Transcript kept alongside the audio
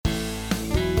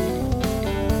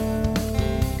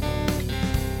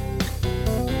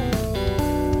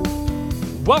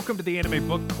Welcome to the Anime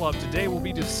Book Club. Today we'll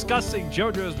be discussing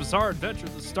JoJo's Bizarre Adventure,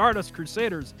 The Stardust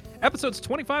Crusaders, episodes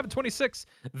 25 and 26,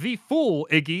 The Fool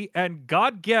Iggy, and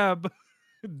Godgeb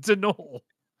Denol.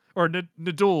 Or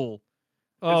Nadul.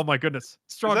 Oh my goodness.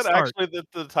 Is Strong that start. actually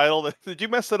the title? Did you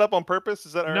mess it up on purpose?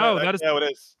 Is that No, that's that is how it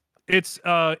is? it's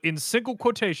in single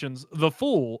quotations, The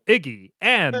Fool Iggy,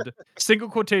 and single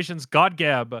quotations,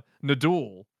 Godgeb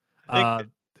Nadul. I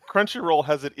think Uh Crunchyroll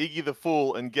has it Iggy the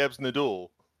Fool and Geb's Nadul.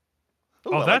 Ooh,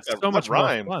 oh, I like that's that. so That much more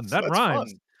rhymes. fun. That That's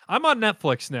rhymes. fun. I'm on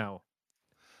Netflix now.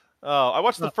 I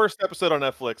watched Uh, the first episode on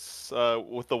Netflix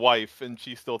with the wife, and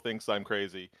she still thinks I'm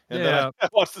crazy. And then I, yeah. I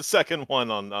watched the second one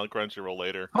on Crunchyroll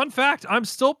later. Fun fact, I'm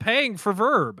still paying for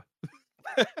Verb.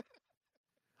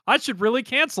 I should really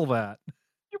cancel that.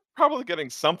 You're probably getting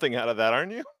something out of that,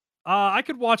 aren't you? I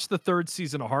could watch the 3rd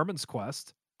season of Harmon's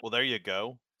Quest. Well, there you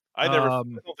go. I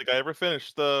Um, don't think I ever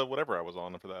finished the whatever I was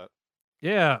on for that.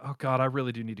 yeah. Oh god, I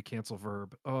really do need to cancel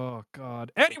Verb. Oh god.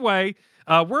 Anyway,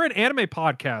 we're an anime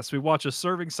podcast. We watch a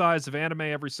serving size of anime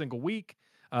every single week.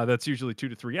 That's usually 2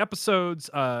 to 3 episodes.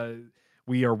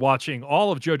 We are watching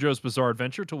all of JoJo's Bizarre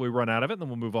Adventure till we run out of it, and then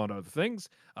we'll move on to other things.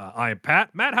 I am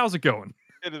Pat. Matt, how's it going?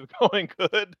 It is going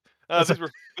good. That's These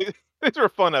were these were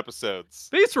fun episodes.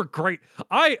 These were great.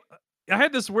 I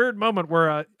had this weird moment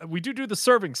where we do the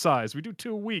serving size. We do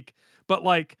 2 a week, but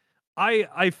like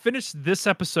I finished this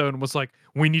episode and was like,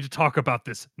 we need to talk about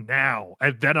this now,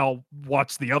 and then I'll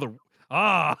watch the other.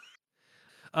 Ah,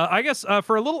 I guess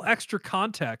for a little extra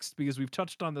context, because we've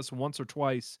touched on this once or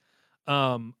twice.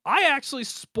 I actually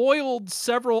spoiled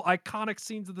several iconic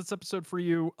scenes of this episode for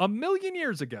you a million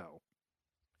years ago.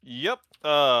 Yep.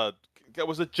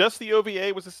 Was it just the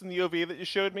OVA? Was this in the OVA that you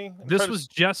showed me? This was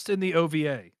just in the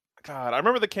OVA. God, I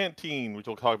remember the canteen, which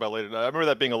we'll talk about later. I remember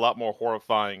that being a lot more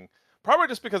horrifying. Probably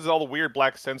just because of all the weird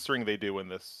black censoring they do in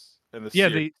this Yeah,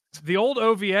 series. the old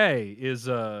OVA is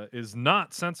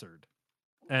not censored,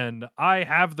 and I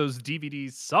have those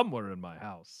DVDs somewhere in my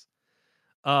house.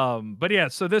 But yeah,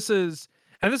 so this is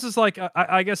like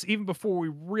I guess even before we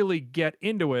really get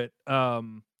into it,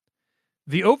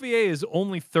 the OVA is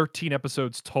only 13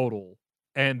 episodes total,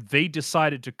 and they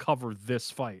decided to cover this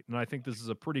fight, and I think this is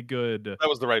a pretty good. That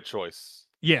was the right choice.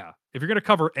 Yeah, if you're gonna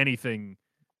cover anything,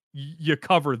 you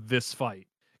cover this fight.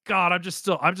 God, I'm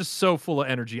just so full of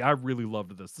energy. I really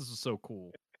loved this. This was so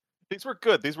cool. These were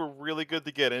good. These were really good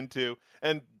to get into,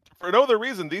 and for no other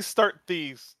reason, these start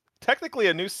these technically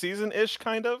a new season ish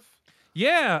kind of.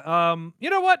 Yeah, you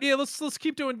know what? Yeah, let's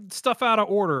keep doing stuff out of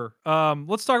order.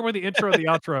 Let's talk about the intro, the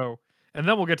outro, and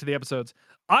then we'll get to the episodes.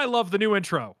 I love the new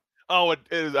intro. Oh,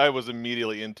 I was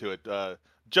immediately into it.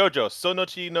 JoJo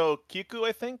Sonochi no Kiku,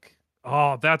 I think.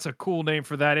 Oh, that's a cool name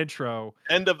for that intro.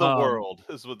 End of the Um, world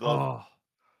is what oh,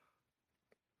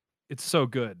 it's so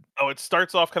good. Oh, it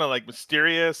starts off kinda, like,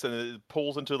 mysterious, and it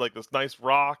pulls into, like, this nice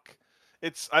rock.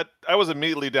 I was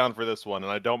immediately down for this one,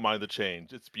 and I don't mind the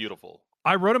change. It's beautiful.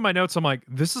 I wrote in my notes, I'm like,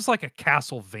 this is like a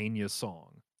Castlevania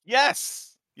song.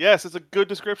 Yes! Yes, it's a good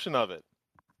description of it.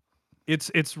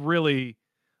 It's really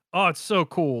oh, it's so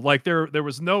cool. Like there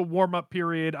was no warm up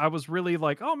period. I was really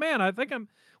like, oh man, I think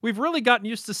we've really gotten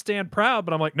used to Stand Proud,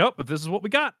 but I'm like, nope, but this is what we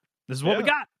got. This is what we Yeah.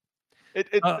 got. It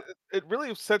it Uh, it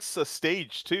really sets the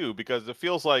stage too, because it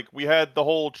feels like we had the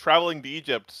whole traveling to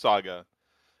Egypt saga,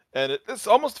 and this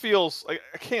almost feels like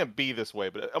it can't be this way,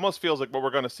 but it almost feels like what we're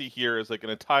gonna see here is, like, an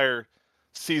entire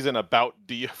season about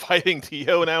Dio fighting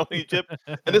Dio now in Egypt,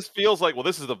 and this feels like, well,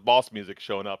 this is the boss music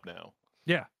showing up now.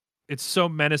 yeah, it's so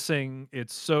menacing.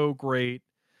 It's so great.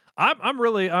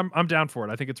 I'm down for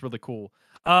it. I think it's really cool.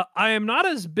 I am not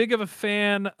as big of a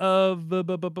fan of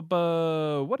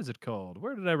what is it called?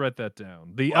 Where did I write that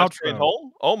down? The Last Train outro.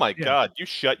 Home? Oh my Yeah. god, you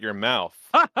shut your mouth.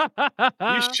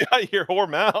 You shut your whore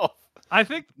mouth. I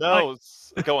think I No,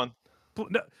 go on.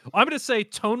 no, I'm gonna say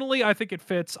tonally, I think it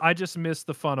fits. I just miss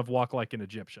the fun of Walk Like an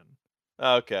Egyptian.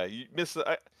 Okay, you miss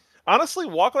honestly,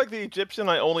 Walk Like the Egyptian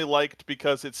I only liked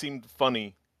because it seemed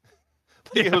funny.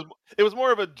 Like, Yeah. it was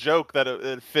more of a joke that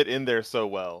it fit in there so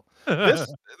well.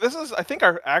 This this is I think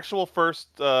our actual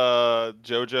first,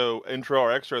 JoJo intro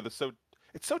or extra that's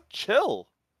it's so chill,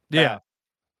 Yeah. Pat.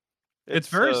 It's It's,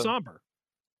 very somber.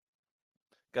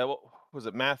 God, what was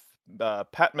it?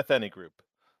 Pat Metheny Group,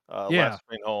 Yeah. Last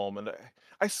Train Home, and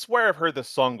I swear I've heard this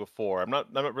song before. I'm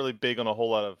not really big on a whole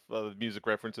lot of music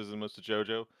references in most of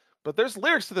JoJo, but there's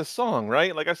lyrics to this song,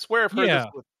 right? Like I swear I've heard this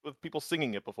Yeah. with people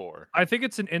singing it before. I think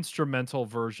it's an instrumental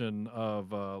version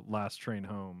of, Last Train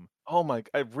Home. Oh my!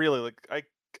 I really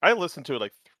I listened to it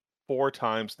like 4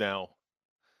 times now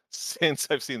since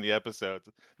I've seen the episodes.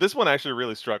 This one actually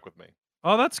really struck with me.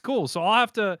 Oh, that's cool. So I'll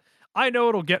have to I know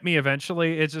it'll get me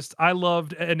eventually. It's just I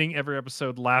loved ending every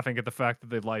episode laughing at the fact that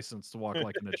they licensed to walk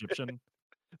like an Egyptian.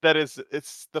 That is,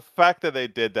 it's the fact that they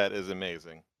did that is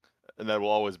amazing, and that will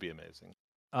always be amazing.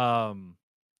 Um,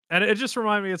 and it just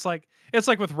reminded me, it's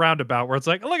like with Roundabout, where it's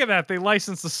like, look at that, they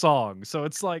licensed the song. So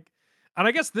it's like, and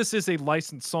I guess this is a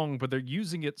licensed song, but they're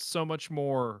using it so much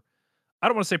more. I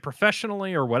don't want to say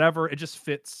professionally or whatever. It just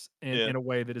fits Yeah. in a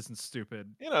way that isn't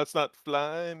stupid. It's not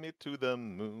 "Fly Me to the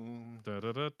Moon." Da,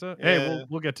 da, da, da. Hey, we'll Yeah,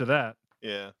 we'll get to that.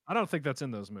 yeah. I don't think that's in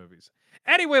those movies.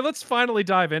 Anyway, let's finally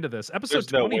dive into this episode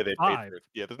There's no way they paid 25. for it.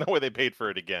 Yeah, there's no way they paid for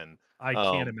it again. I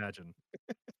can't Um, imagine.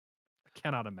 I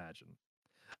cannot imagine.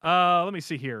 Let me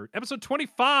see here. Episode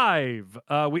 25.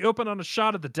 We open on a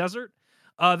shot of the desert.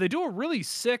 They do a really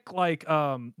sick, like,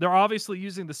 they're obviously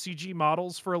using the CG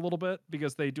models for a little bit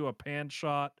because they do a pan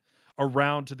shot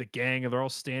around to the gang and they're all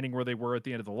standing where they were at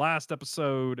the end of the last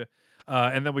episode.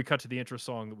 And then we cut to the intro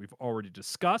song that we've already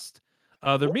discussed.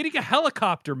 They're what meeting a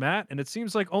helicopter, Matt, and it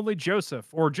seems like only Joseph,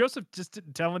 or Joseph just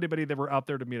didn't tell anybody they were out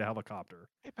there to meet a helicopter.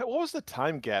 hey, Pat, what was the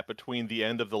time gap between the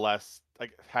end of the last,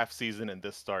 like, half season and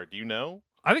this start? Do you know?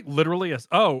 I think literally as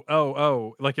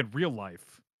oh, like in real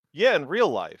life. Yeah, in real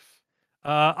life.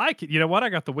 I can, you know what? I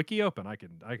got the wiki open. I can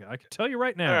tell you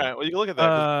right now. Alright, well, you can look at that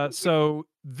 'cause So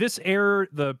this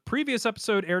the previous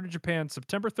episode aired in Japan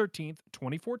September 13th,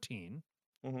 2014.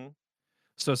 mhm.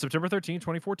 So September 13th,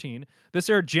 2014. This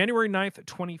aired January 9th,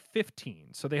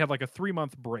 2015. So they had like a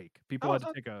 3-month break. People Oh, had it's to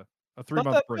not take a it's not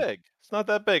 3-month that break. big. It's not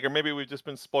that big, or maybe we've just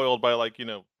been spoiled by, like,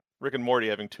 Rick and Morty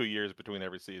having 2 years between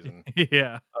every season.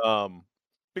 Yeah. Um,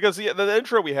 because the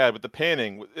intro we had with the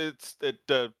panning,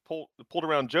 pulled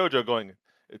around JoJo going,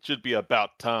 "It should be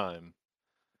about time."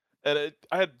 And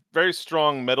I had very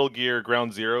strong Metal Gear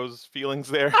Ground Zeroes feelings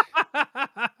there.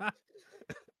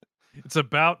 It's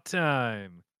about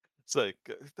time. It's like,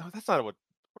 no, that's not what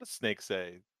does Snake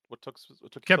say? What took you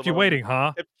so Kept you long? waiting,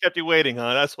 huh? Kept you waiting,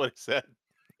 huh? That's what he said.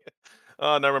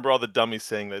 Oh, and I remember all the dummies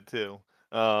saying that too.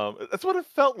 That's what it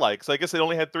felt like. So I guess they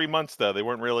only had 3 months though. They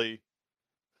weren't really.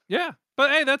 Yeah.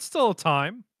 But hey, that's still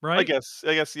time, I right? guess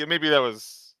I guess, yeah, maybe that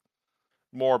was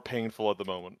more painful at the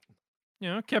moment.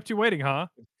 Kept you waiting, huh?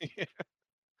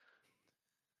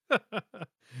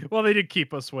 Well, they did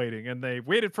keep us waiting, and they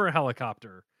waited for a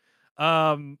helicopter.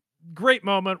 Um, Great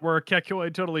moment where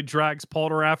Kekule totally drags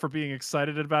Polnareff for being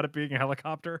excited about it being a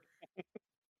helicopter,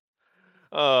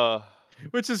 Uh,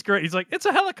 which is great. He's like, "It's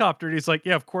a helicopter," and he's like,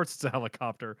 "Yeah, of course it's a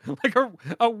helicopter." Like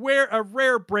a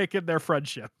rare break in their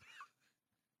friendship.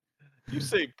 you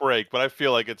say break, but I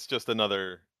feel like it's just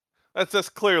another. That's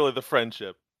clearly the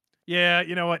friendship. Yeah,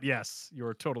 you know what? Yes,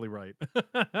 you're totally right.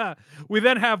 We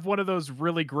then have one of those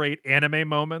really great anime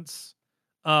moments.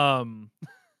 Um,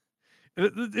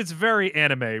 it's very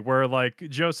anime where like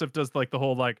Joseph does like the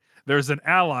whole like there's an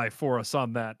ally for us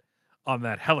on that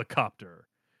helicopter.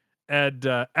 And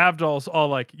Abdal's all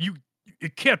like, "You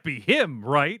it can't be him,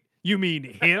 right? You mean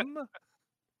him?"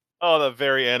 Oh, the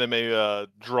very anime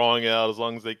drawing out as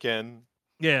long as they can.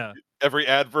 Yeah. Every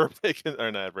adverb they can,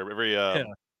 or not adverb, every Yeah.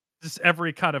 Just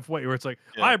every kind of way where it's like,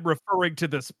 yeah. "I'm referring to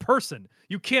this person.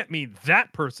 You can't mean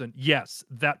that person." Yes,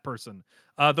 that person.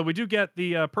 Though we do get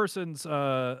the person's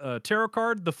tarot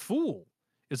card. The Fool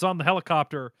is on the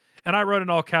helicopter, and I wrote in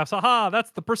all caps, "Aha,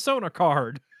 that's the Persona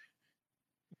card."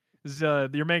 'Cause,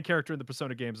 your main character in the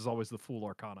Persona games is always the Fool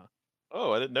Arcana.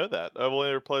 Oh, I didn't know that. I've only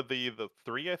ever played the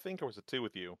 3, I think, or was it 2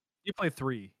 with you? You play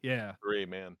 3, yeah. 3,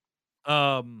 man.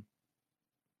 Um,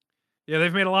 yeah,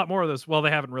 they've made a lot more of those. Well, they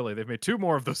haven't really. They've made 2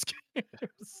 more of those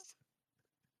games.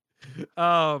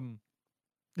 Um,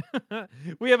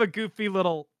 we have a goofy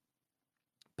little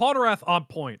Polnareff on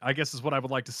point, I guess is what I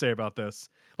would like to say about this.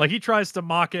 Like he tries to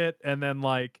mock it, and then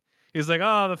like he's like,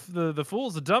 "Oh, the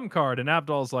fool's a dumb card," and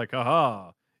Abdal's like,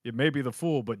 "Aha, it may be the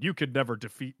fool, but you could never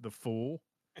defeat the fool."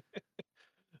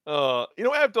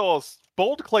 Abdal's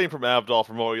bold claim from Abdal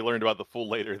from what we learned about the Fool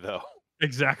later, though.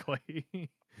 Exactly.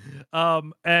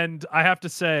 And I have to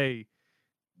say,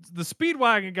 the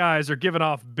Speedwagon guys are giving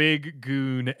off big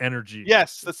goon energy.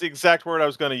 Yes, that's the exact word I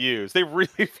was gonna use. They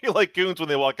really feel like goons when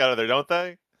they walk out of there, don't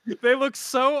they? They look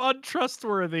so They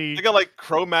untrustworthy. got, like,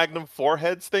 Cro-Magnon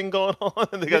foreheads thing going on,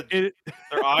 and they got It,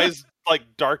 their eyes, like,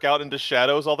 dark out into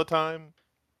shadows all the time.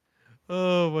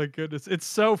 oh my goodness. It's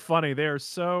so funny. They are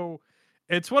so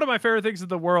it's one of my favorite things in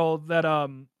the world that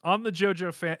on the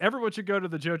JoJo fan everyone should go to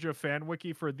the JoJo fan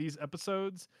wiki for these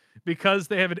episodes because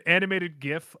they have an animated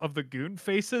gif of the goon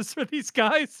faces for these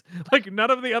guys. Like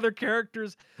none of the other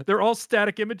characters, they're all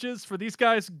static images. For these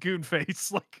guys, goon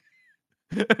face. Like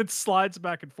it slides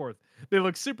back and forth. They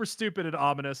look super stupid and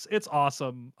ominous. It's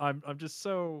awesome. I'm just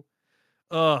so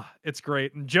It's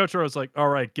great. And Jotaro's like, "All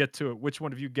right, get to it. Which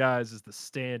one of you guys is the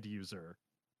stand user?"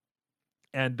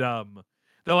 And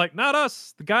they're like, "Not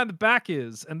us. The guy in the back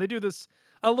is." And they do this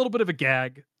a little bit of a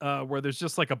gag where there's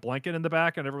just like a blanket in the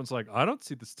back, and everyone's like, "I don't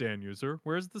see the stand user.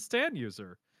 Where's the stand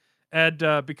user?" And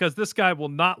because this guy will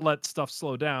not let stuff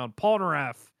slow down,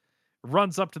 Polnareff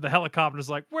runs up to the helicopter and is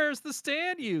like, "Where's the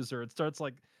stand user?" And starts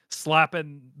like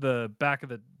slapping the back of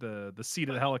the seat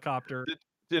of the helicopter.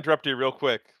 To interrupt you real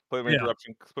quick, play my Yeah,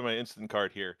 interruption, play my instant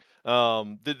card here.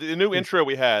 The new please. intro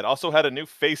we had also had a new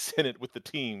face in it with the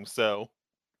team, so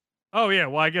Oh yeah,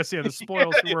 well I guess yeah, the yeah,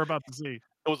 spoils it we're about to see.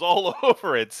 was all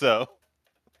over it. So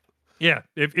Yeah,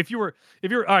 if you were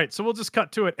all right, so we'll just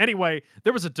cut to it. Anyway,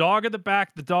 there was a dog in the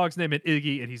back. The dog's name is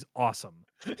Iggy, and he's awesome.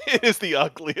 it is the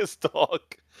ugliest dog.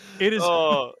 It is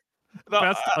Oh, no,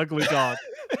 best ugly dog.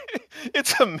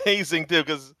 it's amazing too.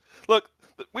 Because look,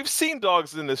 we've seen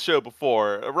dogs in this show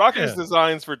before. Rocky's Yeah,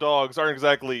 designs for dogs aren't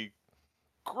exactly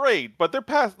great, but they're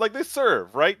past like they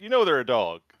serve, right? You know they're a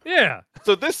dog. yeah.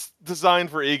 So this design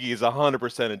for Iggy is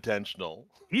 100% intentional.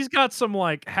 He's got some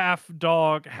like half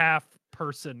dog, half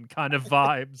person kind of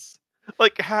vibes.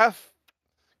 Like half,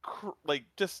 like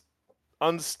just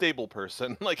unstable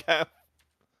person. Like half.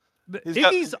 He's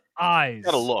got Iggy's he's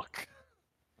got a eyes. look.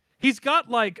 He's got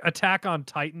like Attack on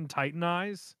Titan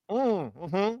eyes.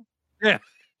 Mm-hmm. Yeah.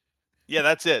 Yeah,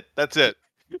 that's it. That's it.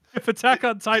 If Attack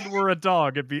on Titan were a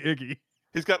dog, it'd be Iggy.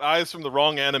 He's got eyes from the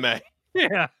wrong anime.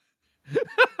 Yeah.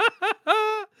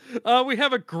 We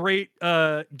have a great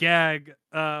gag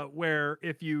where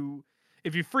if you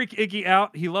freak Iggy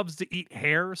out, he loves to eat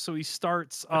hair, so he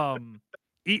starts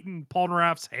eating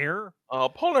Polnareff's hair.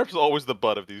 Polnareff's always the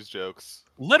butt of these jokes.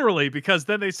 Literally, because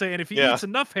then they say, and if he Yeah, eats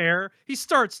enough hair, he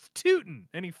starts tooting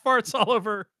and he farts all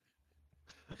over.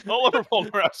 all over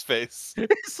Polnareff's face.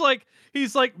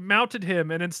 He's like mounted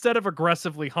him, and instead of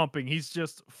aggressively humping, he's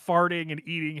just farting and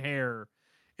eating hair.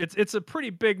 It's a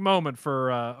pretty big moment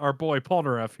for our boy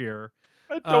Polnareff here.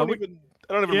 I Uh, don't we, even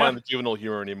I don't even yeah, mind the juvenile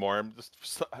humor anymore.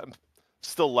 I'm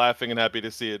still laughing and happy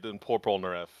to see it in poor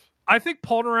Polnareff. I think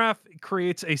Polnareff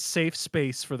creates a safe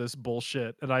space for this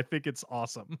bullshit, and I think it's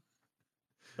awesome.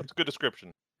 That's a good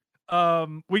description.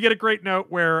 We get a great note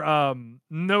where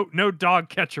no dog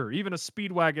catcher, even a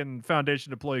Speedwagon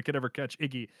Foundation employee could ever catch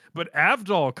Iggy, but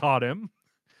Avdol caught him,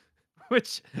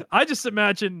 which I just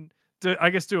imagine to I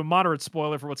guess do a moderate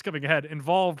spoiler for what's coming ahead,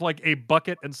 involved like a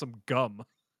bucket and some gum.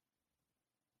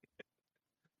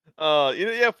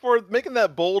 Yeah, for making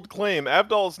that bold claim,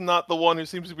 Abdal's not the one who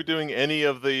seems to be doing any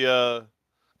of the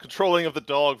controlling of the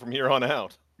dog from here on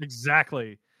out.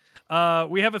 Exactly.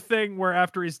 We have a thing where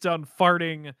after he's done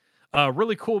farting,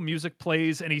 really cool music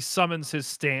plays and he summons his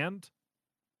stand,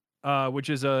 which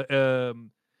is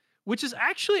which is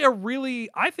actually a really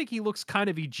I think he looks kind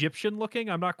of Egyptian looking.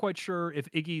 I'm not quite sure if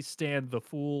Iggy's stand the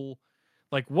full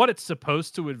like what it's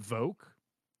supposed to evoke,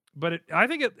 but I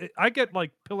think I get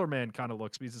like Pillar Man kind of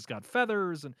looks because it's got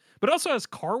feathers and but it also has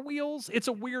car wheels. It's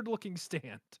a weird looking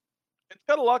stand. It's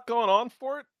got a lot going on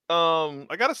for it.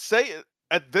 I gotta say,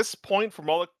 at this point, from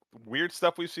all the weird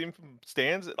stuff we've seen from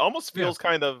stands, it almost Yeah. feels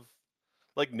kind of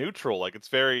like neutral. Like it's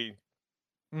very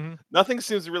hmm nothing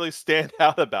seems to really stand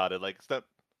out about it. Like it's not.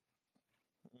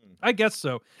 Mm. I guess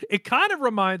so. It kind of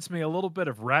reminds me a little bit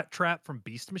of Rat Trap from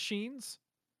Beast Machines.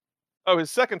 Oh,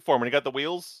 his second form when he got the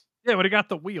wheels, Yeah, when he got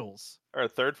the wheels. or a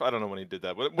third. I don't know when he did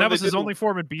that. When That they was his did only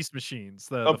form in Beast Machines,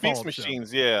 the Beast follow-up show.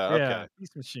 Machines, yeah, Yeah, okay.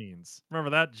 Beast Machines. Remember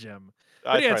that, Jim?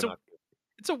 I But yeah, try it's a not to.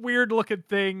 it's a weird looking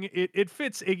thing. It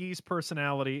fits Iggy's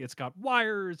personality. It's got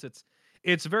wires.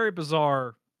 It's very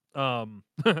bizarre.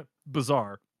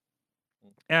 Bizarre.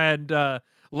 And a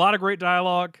lot of great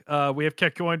dialogue. We have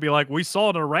Ketcoin be like, "We saw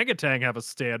an orangutan have a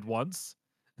stand once."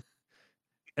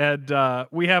 And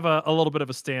we have a little bit of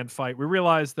a stand fight. We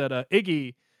realize that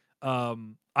Iggy, I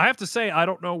have to say, I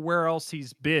don't know where else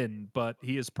he's been, but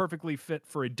he is perfectly fit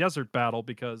for a desert battle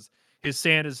because his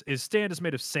stand is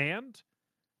made of sand,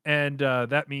 and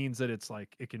that means that it's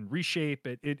like it can reshape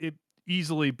it. It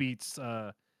easily beats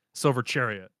Silver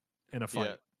Chariot in a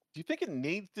Yeah. fight. Do you think it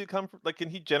needs to come from like, can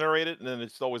he generate it and then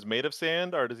it's always made of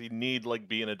sand, or does he need, like,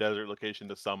 be in a desert location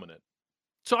to summon it?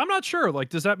 So I'm not sure. Like,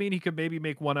 does that mean he could maybe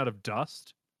make one out of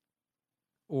dust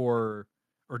or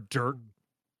dirt?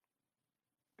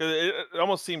 'Cause it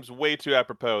almost seems way too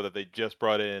apropos that they just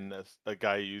brought in a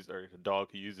guy who use or a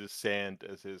dog who uses sand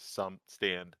as his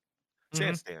sand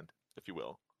hmm stand, if you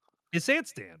will. His sand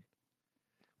stand.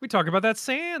 We talk about that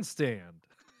sand stand.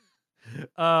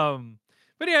 um,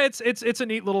 but yeah, it's a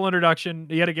neat little introduction.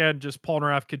 Yet again, just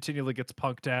Polnareff continually gets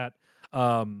punked at.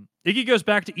 Iggy goes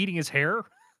back to eating his hair.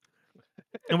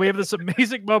 And we have this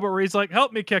amazing moment where he's like,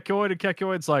 "Help me, Kekkoid," and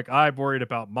Kekkoid's like, "I'm worried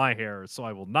about my hair, so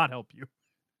I will not help you."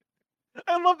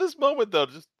 I love this moment though,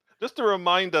 just to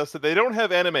remind us that they don't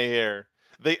have anime hair.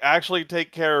 They actually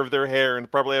take care of their hair and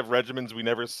probably have regimens we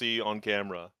never see on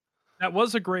camera. That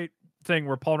was a great thing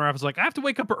where Paul Naraf was like, "I have to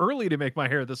wake up early to make my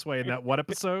hair this way," in that one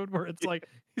episode where it's like,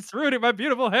 "He's ruining my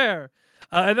beautiful hair."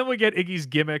 And then we get Iggy's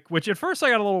gimmick, which at first I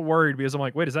got a little worried because I'm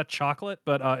like, "Wait, is that chocolate?"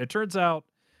 But it turns out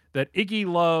that Iggy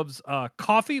loves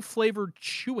coffee flavored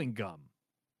chewing gum,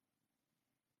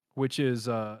 which is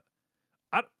well,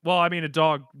 I mean, a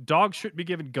dog shouldn't be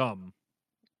given gum.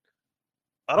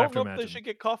 I I have don't to know if they imagine. should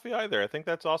get coffee either. I think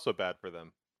that's also bad for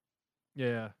them.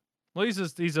 Yeah. Well, he's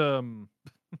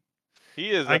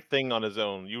He is a I thing on his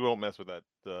own. You won't mess with that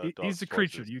he's dog's a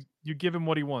creature. choices. You give him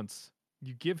what he wants.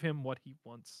 You give him what he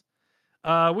wants.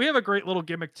 We have a great little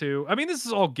gimmick too. I mean, this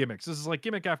is all gimmicks. This is like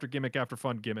gimmick after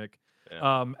fun gimmick.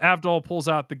 Yeah. Avdol pulls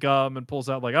out the gum and pulls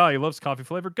out like, oh, he loves coffee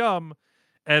flavored gum.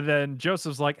 And then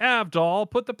Joseph's like, Avdol,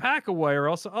 put the pack away, or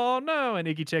else, oh no. And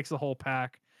Iggy takes the whole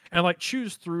pack and like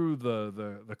chews through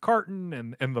the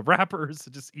carton and the wrappers.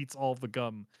 It just eats all of the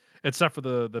gum except for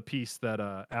the piece that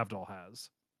Avdol has.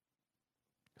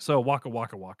 So waka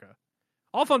waka waka,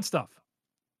 all fun stuff.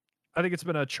 I think it's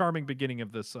been a charming beginning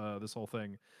of this whole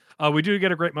thing. We do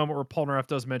get a great moment where Polnareff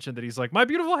does mention that he's like, "My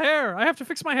beautiful hair, I have to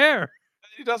fix my hair."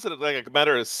 He does it in like a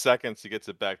matter of seconds. He gets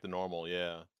it back to normal.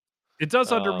 Yeah. It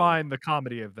does Um, undermine the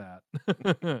comedy of that.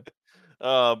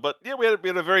 but yeah, we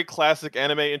had a very classic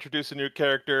anime introduce a new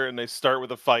character, and they start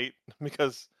with a fight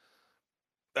because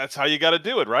that's how you got to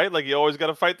do it, right? Like you always got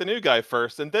to fight the new guy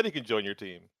first, and then he can join your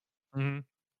team. Mhm.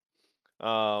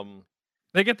 Um,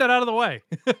 They get that out of the way.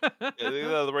 yeah,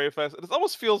 the very fast. It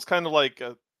almost feels kind of like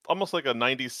almost like a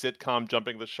 '90s sitcom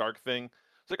jumping the shark thing.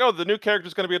 It's like, oh, the new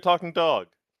character's going to be a talking dog,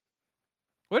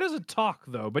 What doesn't talk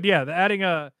though? But yeah, adding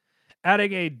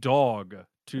a dog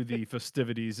to the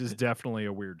festivities is definitely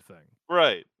a weird thing.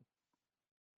 right?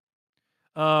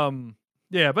 Um,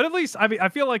 yeah, but at least I mean, I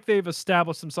feel like they've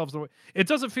established themselves. It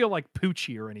doesn't feel like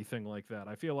Poochie or anything like that.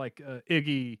 I feel like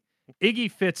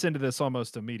Iggy fits into this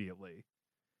almost immediately.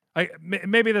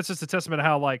 Maybe that's just a testament to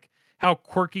how like how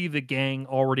quirky the gang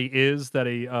already is. That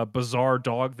a bizarre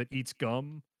dog that eats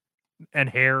gum and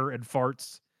hair and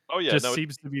farts Oh yeah, just no,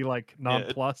 seems to be like yeah,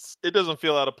 it, nonplus. it doesn't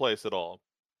feel out of place at all.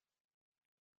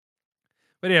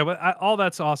 But yeah, all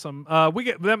that's awesome. We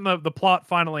get them. The plot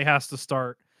finally has to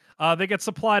start. They get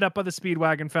supplied up by the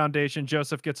Speedwagon Foundation.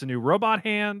 Joseph gets a new robot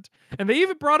hand, and they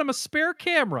even brought him a spare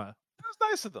camera, It's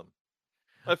nice of them.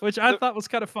 I f- which I That, thought was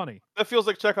kind of funny. that feels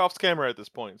like Chekhov's camera at this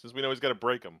point, since we know he's got to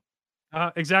break him.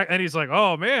 Exactly. And he's like,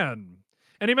 "Oh man,"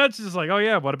 and he mentions like, "Oh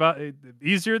yeah, what about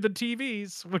easier than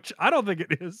TVs?" Which I don't think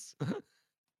it is.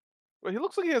 Well, he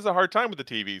looks like he has a hard time with the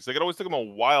TVs. Like it always took him a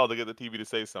while to get the TV to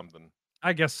say something.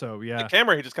 I guess so. The Yeah.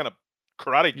 camera, he just kind of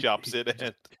karate He, chops it, he just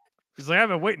and he's like, I've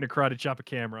been waiting to karate chop a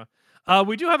camera.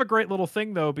 We do have a great little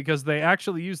thing though, because they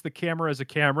actually use the camera as a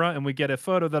camera, and we get a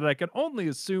photo that I can only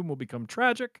assume will become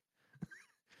tragic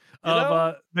you of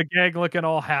know, the gang looking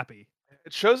all happy.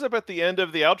 it shows up at the end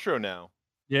of the outro now,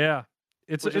 Yeah,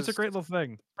 which it's a is great little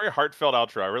thing. very heartfelt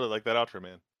outro. I really like that outro,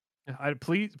 man. I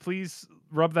please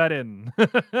rub that in.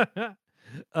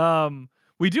 um,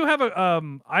 we do have a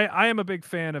I am a big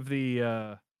fan of the.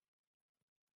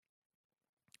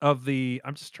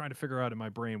 I'm just trying to figure out in my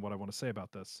brain what I want to say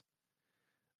about this.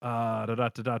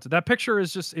 That picture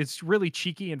is just it's really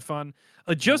cheeky and fun.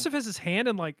 Mhm. Joseph has his hand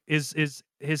and like is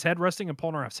his head resting in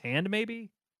Polnareff's hand,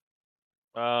 maybe?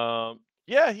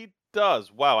 Yeah, he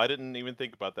does. Wow, I didn't even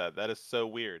think about that. That is so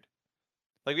weird.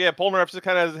 Like, yeah, Polnareff just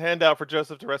kind of has his hand out for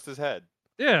Joseph to rest his head.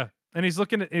 Yeah. And he's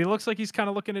looking at it looks like he's kind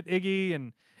of looking at Iggy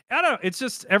and I don't know, it's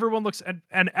just everyone looks and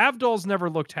Avdol's never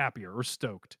looked happier or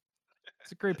stoked.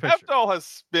 It's a great picture. Avdol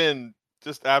has been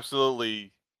just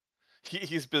absolutely.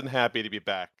 He's been happy to be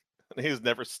back. He's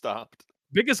never stopped.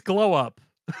 Biggest glow up.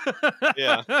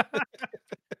 Yeah.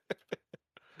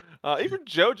 Even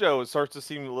JoJo starts to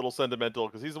seem a little sentimental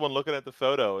because he's the one looking at the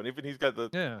photo, and even he's got the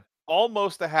Yeah.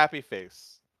 almost a happy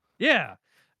face. Yeah.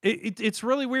 It's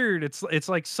really weird. It's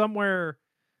like somewhere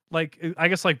like I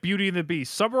guess like Beauty and the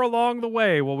Beast, somewhere along the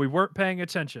way while we weren't paying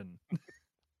attention.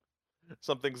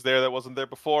 Something's there that wasn't there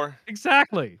before.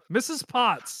 Exactly. Mrs.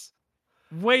 Potts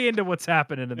way into what's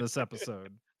happening in this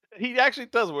episode. He actually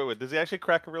does. Wait, does he actually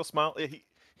crack a real smile? Yeah,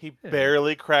 he Yeah.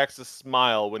 barely cracks a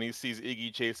smile when he sees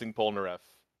Iggy chasing Polnareff.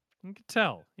 You can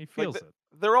tell. He Like feels it.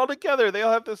 they're all together. They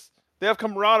all have this. They have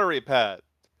camaraderie, Pat.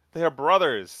 They are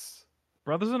brothers.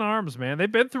 Brothers in arms, man.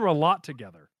 They've been through a lot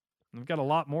together. They've got a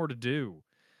lot more to do.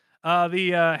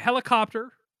 The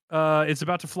helicopter is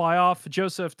about to fly off.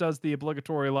 Joseph does the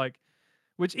obligatory like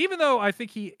Which even though I think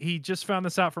he just found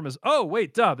this out from his oh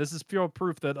wait, duh, this is pure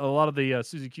proof that a lot of the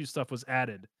Susie Q stuff was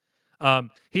added.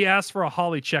 He asked for a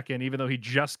Holly check-in, even though he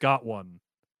just got one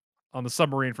on the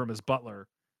submarine from his butler.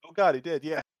 Oh God, he did.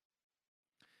 Yeah.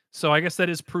 So I guess that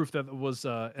is proof that it was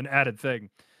an added thing.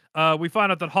 We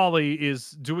find out that Holly is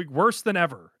doing worse than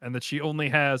ever, and that she only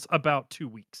has about 2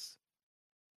 weeks,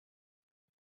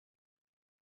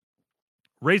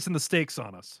 raising the stakes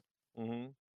on us. Hmm.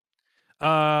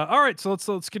 All right, so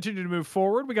let's continue to move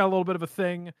forward. We got a little bit of a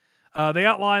thing. They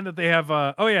outline that they have.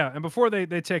 Oh yeah, and before they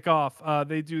take off,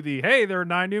 they do the hey, there are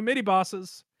 9 new mini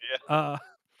bosses. Yeah.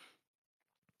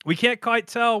 We can't quite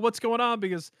tell what's going on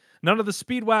because none of the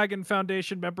Speedwagon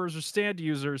Foundation members are stand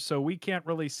users, so we can't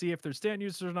really see if they're stand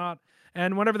users or not.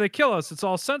 And whenever they kill us, it's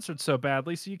all censored so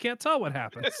badly, so you can't tell what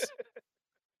happens.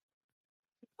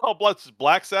 Oh, blood just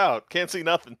blacks out. Can't see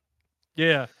nothing.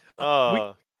 Yeah, we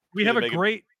Uh, we have either a make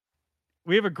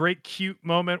it. great cute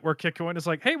moment where Kikoin is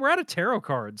like, "Hey, we're out of tarot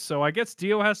cards, so I guess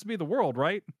Dio has to be the world,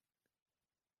 right?"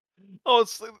 Oh,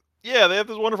 yeah. They have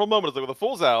this wonderful moment. It's like, well, the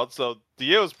fool's out, so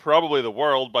Dio's probably the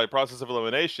world by process of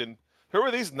elimination. Who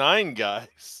are these 9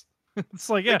 guys? It's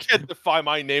like, They yeah, can't defy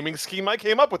my naming scheme. I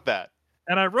came up with that.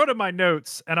 and I wrote in my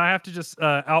notes, and I have to just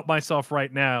out myself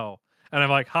right now. And I'm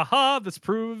like, haha, this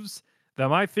proves that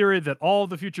my theory that all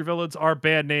the future villains are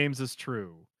bad names is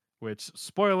true. Which,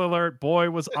 spoiler alert,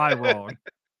 boy, was I wrong.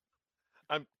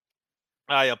 I'm.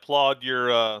 I applaud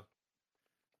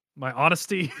My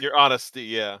honesty. your honesty.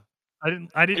 Yeah, I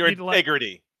didn't your need to let.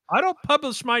 integrity. I don't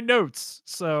publish my notes,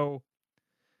 so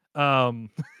I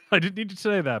didn't need to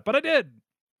say that, but I did.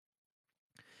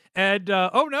 And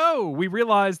oh no, we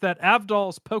realized that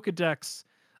Avdol's Pokedex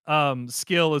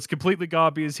skill is completely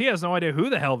gone because he has no idea who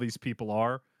the hell these people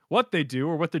are, what they do,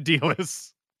 or what their deal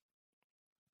is.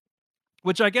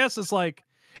 Which I guess is like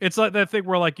it's like that thing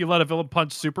where like you let a villain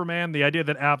punch Superman. The idea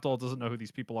that Avdol doesn't know who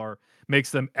these people are makes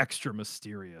them extra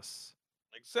mysterious.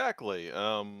 Exactly.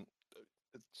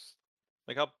 It's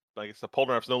like how I guess the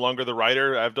Polnareff's no longer the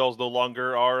writer. Avdol's no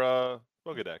longer our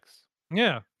Pokedex.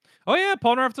 Yeah. Oh yeah,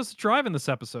 Polnareff doesn't drive in this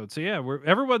episode. So yeah,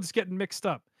 everyone's getting mixed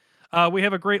up. We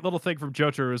have a great little thing from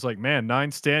Jotaro who's like, man,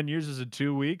 9 stand users in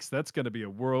 2 weeks. That's gonna be a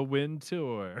whirlwind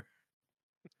tour.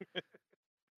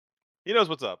 He knows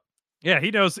what's up. Yeah,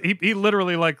 he knows. He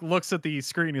literally like looks at the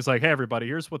screen. He's like, "Hey, everybody,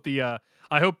 here's what the I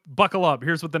hope buckle up.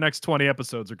 Here's what the next 20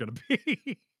 episodes are going to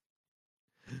be."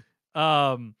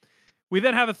 um, we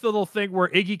then have a little thing where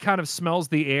Iggy kind of smells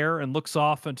the air and looks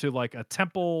off into like a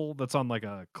temple that's on like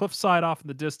a cliffside off in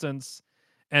the distance,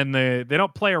 and they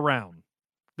don't play around.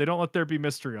 They don't let there be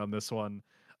mystery on this one.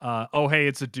 Oh, hey,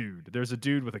 it's a dude. There's a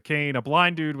dude with a cane, a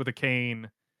blind dude with a cane,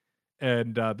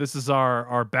 and this is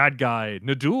our bad guy,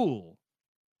 Nadul.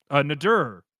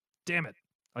 Nadur. Damn it.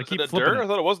 I Is it keep a flipping Dur? I it.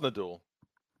 thought it wasn't a duel.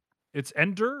 It's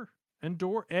Ender?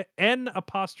 Endor? N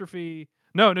apostrophe.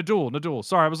 No, Nadul.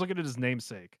 Sorry, I was looking at his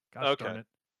namesake. Gosh darn Okay. it.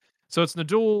 So it's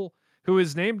Nadul, who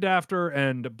is named after,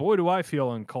 and boy, do I feel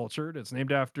uncultured. It's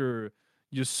named after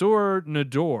Yusur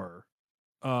Nador,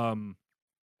 um,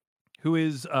 who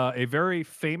is a very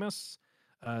famous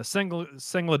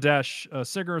Bangladesh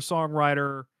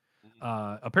singer-songwriter.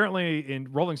 Mhm. Apparently,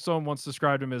 in Rolling Stone once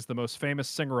described him as the most famous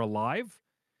singer alive.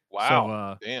 So,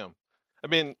 Wow. Damn. I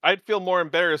mean, I'd feel more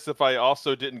embarrassed if I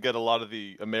also didn't get a lot of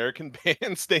the American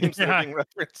bands names that are yeah. being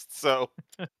referenced. So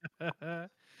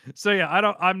So yeah,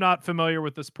 I'm not familiar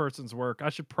with this person's work. I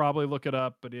should probably look it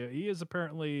up, but yeah, he is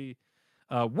apparently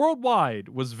worldwide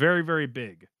was very, very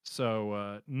big.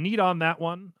 So neat on that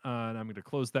one. And I'm going to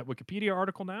close that Wikipedia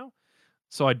article now,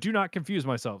 so I do not confuse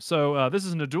myself. So this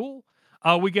is Nadul.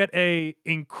 We get a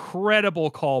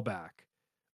incredible callback.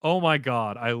 Oh my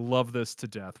god, I love this to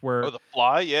death. oh, Where the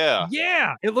fly, yeah.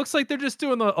 yeah, it looks like they're just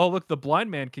doing the oh look, the blind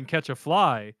man can catch a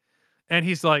fly, and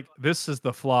he's like, "This is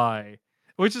the fly,"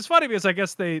 which is funny because I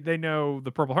guess they know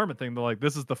the Purple Hermit thing. They're like,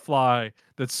 "This is the fly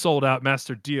that sold out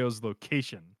Master Dio's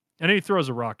location," and then he throws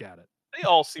a rock at it. They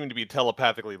all seem to be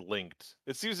telepathically linked.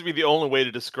 It seems to be the only way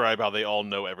to describe how they all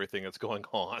know everything that's going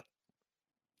on.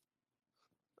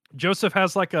 Joseph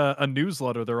has like a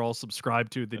newsletter they're all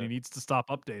subscribed to that he Yeah. needs to stop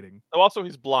updating. Oh, also,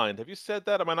 he's blind. Have you said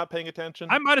that? Am I not paying attention?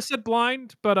 I might have said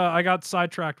blind, but I got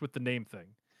sidetracked with the name thing.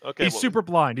 Okay, He's well, super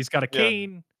blind. He's got a yeah.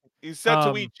 cane. He's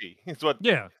Um, Zatoichi. It's what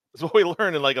yeah, it's what we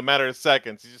learn in like a matter of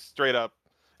seconds. He's just straight up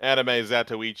anime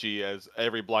Zatoichi, as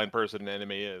every blind person in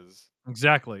anime is.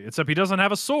 exactly. Except he doesn't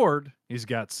have a sword. He's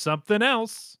got something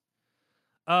else.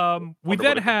 We Wonder what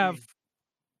then it could have be.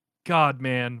 God,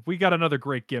 man, we got another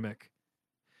great gimmick.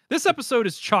 This episode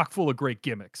is chock full of great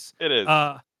gimmicks. It is.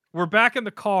 We're back in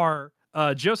the car.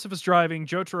 Joseph is driving.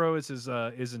 Jotaro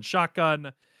is in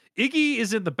shotgun. Iggy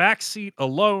is in the back seat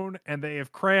alone, and they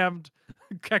have crammed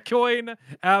Kakyoin,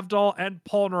 Avdol, and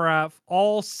Polnareff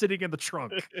all sitting in the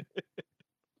trunk,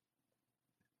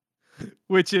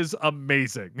 which is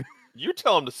amazing. You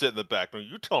tell him to sit in the back. No,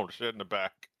 you tell him to sit in the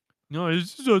back. No,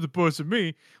 it's just not the boss of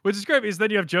me. Which is great because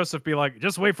then you have Joseph be like,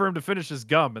 just wait for him to finish his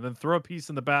gum and then throw a piece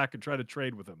in the back and try to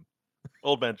trade with him.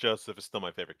 Old Man Joseph is still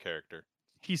my favorite character.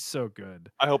 He's so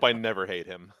good. I hope I never hate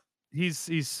him.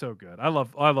 He's so good. I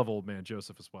love Old Man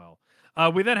Joseph as well.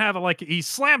 We then have like he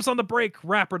slams on the brake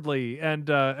rapidly, and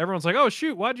everyone's like, "Oh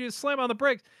shoot, why'd you slam on the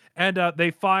brakes?" And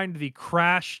they find the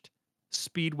crashed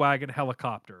Speedwagon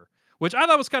helicopter, which I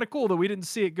thought was kind of cool that we didn't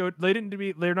see it go.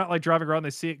 They're not like driving around. They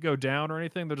see it go down or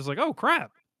anything. They're just like, "Oh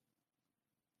crap,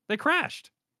 they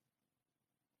crashed."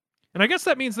 And I guess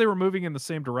that means they were moving in the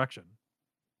same direction.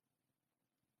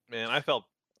 Man, I felt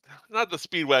not the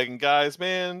Speedwagon guys,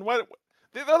 man. Why?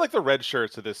 They're like the red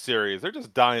shirts of this series. They're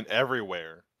just dying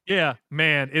everywhere. Yeah,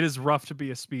 man, it is rough to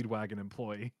be a Speedwagon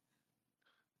employee.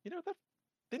 You know that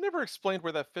they never explained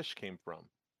where that fish came from.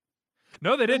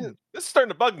 No, they This didn't. this is starting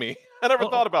to bug me. I never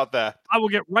Well, thought about that. I will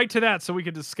get right to that so we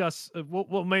can discuss.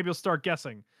 We'll maybe we'll start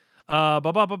guessing. Ba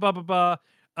ba ba ba ba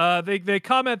ba. They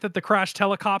comment that the crashed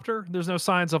helicopter. There's no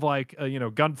signs of like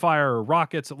gunfire or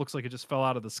rockets. It looks like it just fell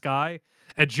out of the sky.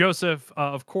 And Joseph,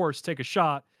 of course, take a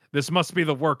shot. This must be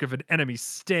the work of an enemy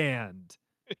stand.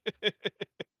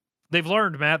 They've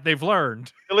learned, Matt. They've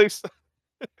learned. At least,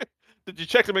 did you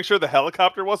check to make sure the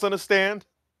helicopter wasn't a stand?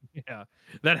 Yeah,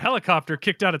 that helicopter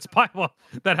kicked out its pilot. Well,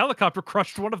 that helicopter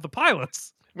crushed one of the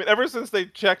pilots. I mean, ever since they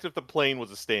checked if the plane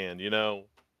was a stand,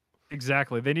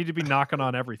 Exactly. They need to be knocking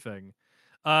on everything.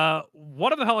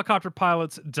 One of the helicopter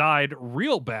pilots died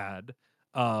real bad.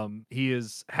 He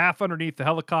is half underneath the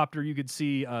helicopter. You could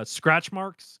see scratch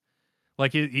marks.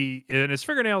 Like he and his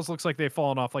fingernails looks like they've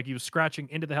fallen off. Like he was scratching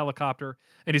into the helicopter,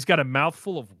 and he's got a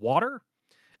mouthful of water.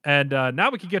 And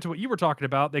now we can get to what you were talking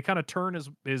about. They kind of turn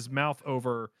his mouth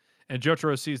over, and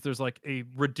Jotaro sees there's like a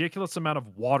ridiculous amount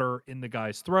of water in the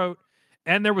guy's throat,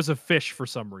 and there was a fish for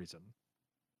some reason,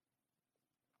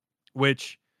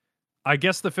 which I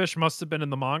guess the fish must have been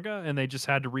in the manga, and they just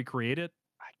had to recreate it.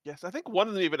 I think one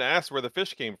of them even asked where the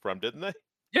fish came from, didn't they?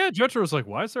 Yeah, Jotaro's like,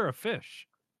 why is there a fish?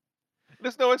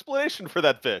 There's no explanation for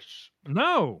that fish.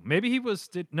 No, maybe he was.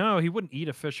 No, he wouldn't eat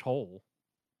a fish whole.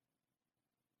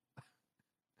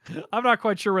 I'm not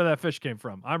quite sure where that fish came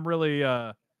from. I'm really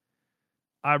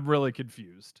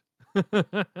confused.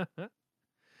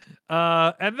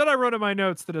 And then I wrote in my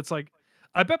notes that it's like,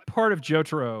 I bet part of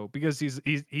Jotaro, because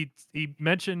he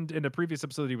mentioned in a previous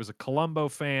episode that he was a Columbo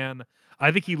fan.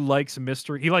 I think he likes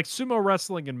mystery. He likes sumo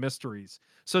wrestling and mysteries.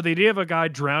 So the idea of a guy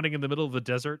drowning in the middle of the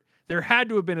desert, there had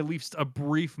to have been at least a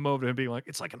brief moment of him being like,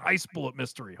 it's like an ice bullet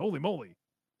mystery. Holy moly.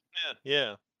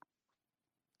 Yeah.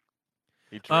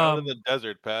 He drowned in Um, the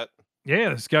desert, Pat. Yeah,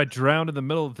 this guy drowned in the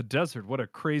middle of the desert. What a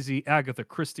crazy Agatha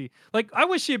Christie. Like, I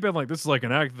wish he had been like, this is like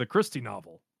an Agatha Christie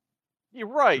novel. You're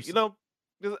right. Or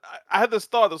 'Cause I had this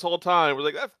thought this whole time. We're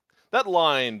like that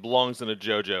line belongs in a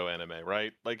JoJo anime,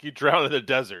 right? Like he drowned in the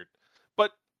desert. But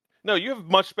no, you have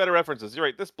much better references. You're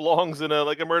right. This belongs in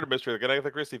a murder mystery, like an Agatha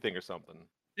Christie thing or something.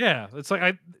 Yeah, it's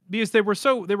like because they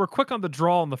were quick on the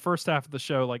draw in the first half of the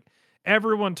show. Like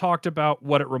everyone talked about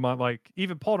what it reminded. Like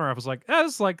even Polnareff was like,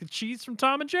 "That's like the cheese from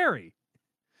Tom and Jerry."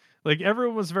 Like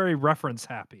everyone was very reference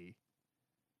happy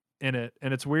in it,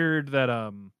 and it's weird that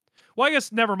Well, I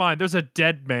guess never mind. There's a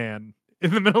dead man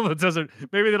in the middle of the desert.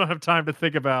 Maybe they don't have time to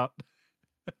think about.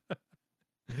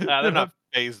 They're not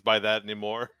phased by that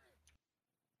anymore.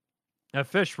 That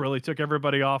fish really took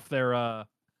everybody off their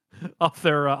off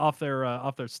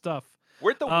their stuff.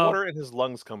 Where'd the Uh, water in his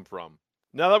lungs come from?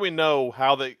 Now that we know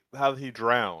how he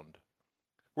drowned,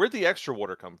 where'd the extra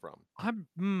water come from?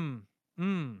 I'm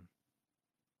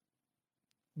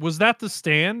Was that the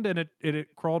stand and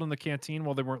it crawled in the canteen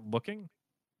while they weren't looking?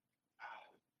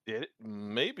 Did it?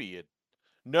 Maybe it.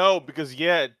 No, because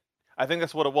yeah, I think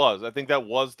that's what it was. I think that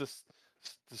was the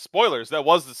spoilers. That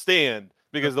was the stand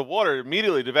because the water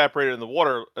immediately evaporated in the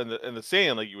water and the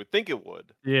sand like you would think it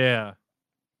would. Yeah.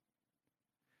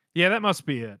 Yeah, that must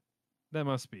be it. That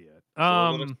must be it.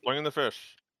 So then explain the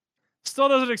fish. Still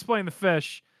doesn't explain the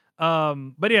fish.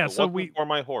 But yeah, It so wasn't for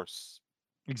my horse.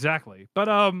 exactly. But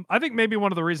I think maybe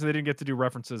one of the reasons they didn't get to do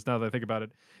references now that I think about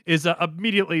it is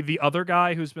immediately the other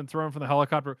guy who's been thrown from the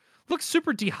helicopter looks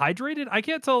super dehydrated. I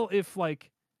can't tell if like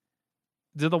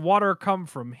did the water come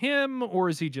from him or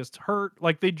is he just hurt?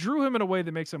 Like they drew him in a way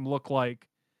that makes him look like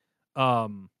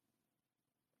um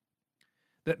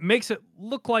that makes it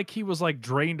look like he was like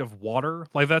drained of water.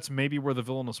 Like that's maybe where the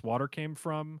villainous water came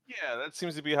from. Yeah, that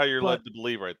seems to be how you're But led to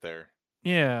believe right there.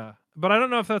 Yeah, but I don't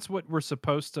know if that's what we're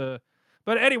supposed to.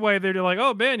 But anyway, they're like,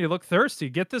 "Oh man, you look thirsty.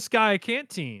 Get this guy a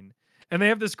canteen." And they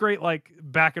have this great like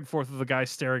back and forth of the guy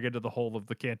staring into the hole of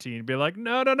the canteen, be like,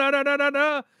 "No, no, no, no, no, no,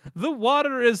 no. The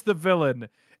water is the villain."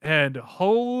 And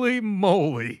holy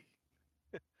moly.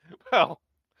 Well,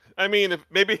 I mean, if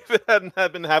maybe if it hadn't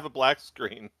had been half a black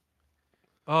screen.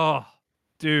 Oh,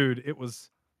 dude, it was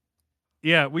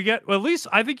yeah, we get well, at least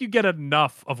I think you get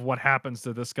enough of what happens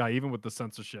to this guy even with the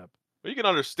censorship. Well, you can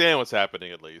understand what's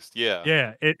happening at least. Yeah.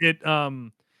 Yeah,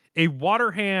 a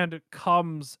water hand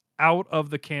comes out of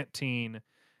the canteen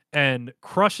and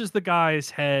crushes the guy's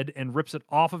head and rips it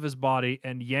off of his body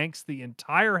and yanks the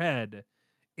entire head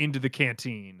into the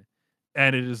canteen.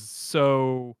 And it is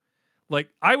so like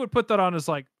I would put that on as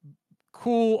like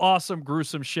cool, awesome,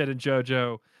 gruesome shit in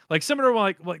JoJo. Like similar to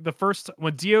like the first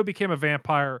when Dio became a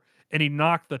vampire and he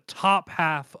knocked the top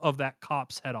half of that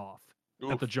cop's head off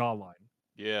at the Oof. jawline.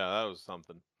 Yeah, that was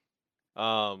something.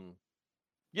 Um,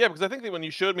 yeah, because I think that when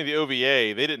you showed me the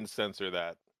OVA, they didn't censor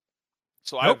that.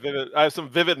 So Nope. I have some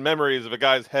vivid memories of a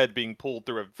guy's head being pulled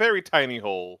through a very tiny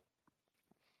hole.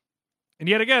 And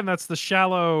yet again, that's the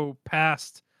shallow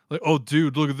past. Like, oh,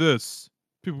 dude, look at this.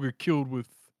 People get killed with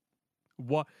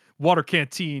wa- water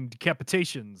canteen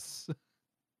decapitations.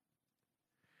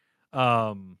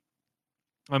 um,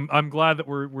 I'm glad that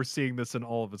we're seeing this in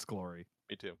all of its glory.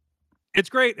 Me too. It's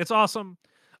great. It's awesome.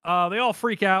 They all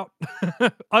freak out,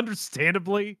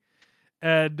 understandably,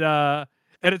 and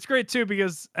it's great too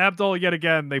because Abdul yet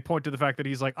again they point to the fact that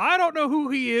he's like, I don't know who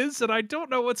he is, and I don't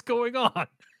know what's going on.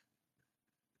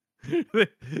 they,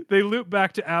 they loop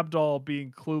back to Abdul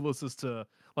being clueless as to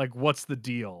like what's the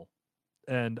deal.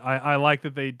 And I like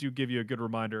that they do give you a good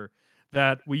reminder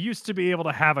that we used to be able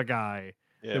to have a guy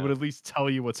that would Yeah. at least tell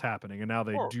you what's happening, and now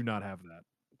they Poor do not have that.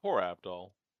 poor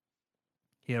Abdul.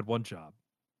 He had one job,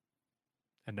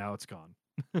 and now it's gone.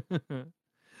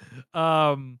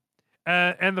 um,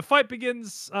 and the fight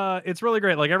begins. It's really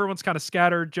great. Like everyone's kind of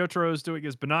scattered. Jotaro's doing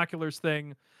his binoculars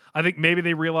thing. I think maybe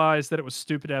they realized that it was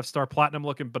stupid to have Star Platinum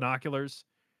looking binoculars.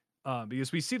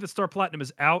 Because we see that Star Platinum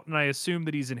is out, and I assume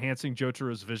that he's enhancing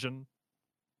Jotaro's vision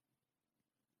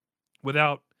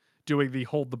without doing the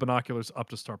hold the binoculars up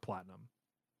to Star Platinum.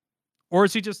 Or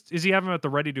is he having him at the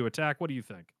ready to attack? What do you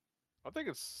think? I think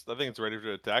it's ready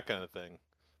to attack kind of thing.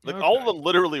 Like all of Okay. them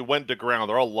literally went to ground.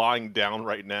 They're all lying down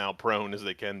right now, prone as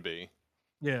they can be.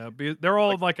 Yeah, they're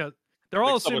all Like like they're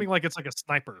all like someone assuming like it's like a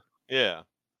sniper. yeah.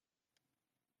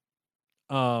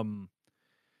 Um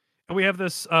and we have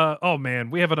this oh man,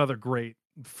 we have another great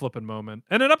flipping moment.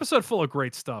 And an episode full of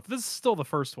great stuff. This is still the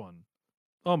first one.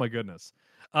 Oh my goodness.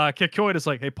 Kikoid is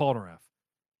like, "Hey Polnareff,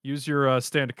 use your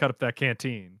stand to cut up that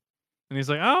canteen." And he's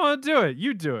like, "I don't want to do it.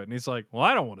 You do it." And he's like, "Well,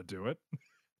 I don't want to do it."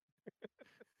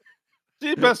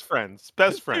 See, best friends.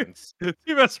 Best friends. Two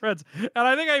best friends. And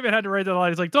I think I even had to write that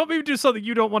line. He's like, "Don't even do something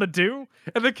you don't want to do."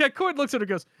 And then Kikoid looks at her and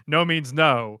goes, "No means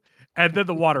no." And then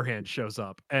the water hand shows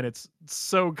up, and it's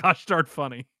so gosh darn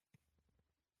funny.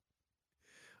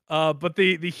 But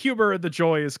the humor and the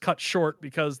joy is cut short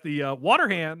because the water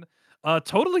hand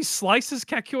totally slices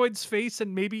Kikoid's face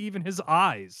and maybe even his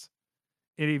eyes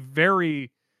in a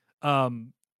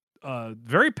um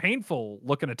very painful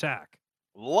looking attack.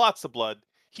 Lots of blood.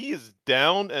 He is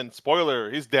down, and spoiler,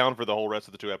 he's down for the whole rest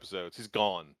of the 2 episodes. He's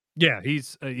gone. Yeah, he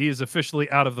is officially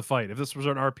out of the fight. If this was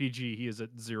an RPG, he is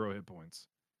at 0 hit points.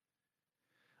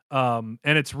 And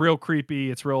it's real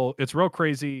creepy. It's real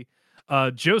crazy.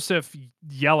 Joseph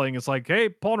yelling is like, "Hey,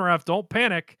 Polnareff, don't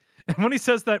panic." And when he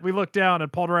says that, we look down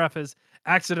and Polnareff has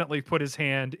accidentally put his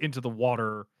hand into the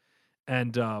water.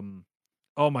 And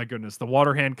oh my goodness, the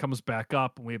water hand comes back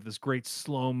up, and we have this great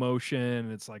slow motion.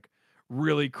 And it's like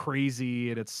really crazy,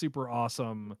 and it's super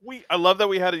awesome. I love that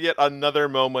we had yet another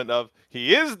moment of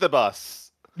he is the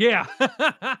bus. Yeah.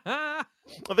 I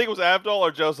think it was Abdul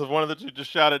or Joseph. One of the two just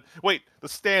shouted, "Wait, the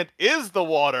stand is the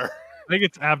water." I think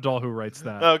it's Abdul who writes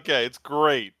that. Okay, it's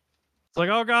great. It's like,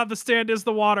 oh god, the stand is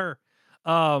the water.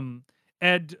 Um,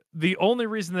 and the only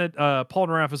reason that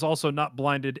Polnareff is also not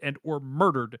blinded and or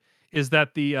murdered is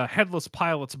that the headless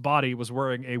pilot's body was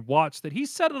wearing a watch that he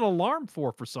set an alarm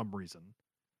for some reason.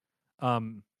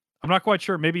 Um, I'm not quite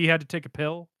sure. Maybe he had to take a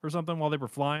pill or something while they were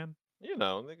flying. You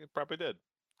know, I think it probably did.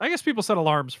 I guess people set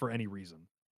alarms for any reason.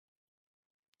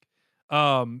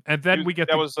 And then we get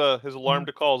That the was his alarm Mhm.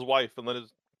 to call his wife and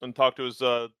and talk to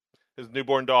his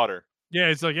newborn daughter. Yeah,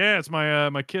 it's like, yeah, it's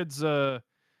my kid's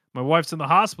my wife's in the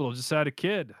hospital, just had a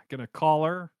kid. Gonna call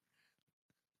her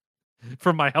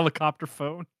from my helicopter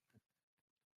phone.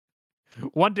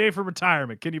 One day from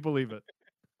retirement. Can you believe it?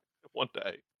 One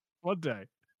day. One day.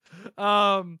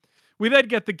 Um, we then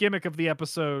get the gimmick of the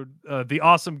episode, the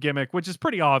awesome gimmick, which is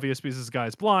pretty obvious because this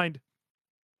guy's blind,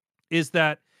 is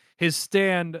that his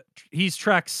stand he's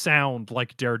tracks sound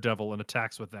like Daredevil and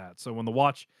attacks with that. So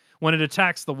when it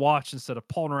attacks the watch instead of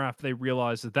Polnareff, they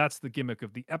realize that that's the gimmick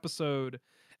of the episode.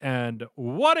 And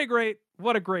what a great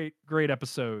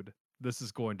episode this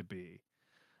is going to be.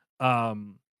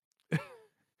 Um,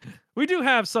 we do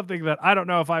have something that I don't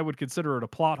know if I would consider it a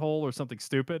plot hole or something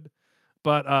stupid,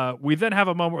 but we then have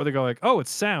a moment where they go like, "Oh,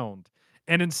 it's sound,"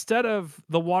 and instead of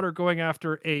the water going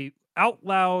after a out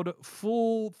loud,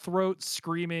 full throat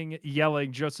screaming,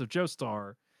 yelling Joseph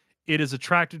Joestar, it is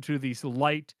attracted to these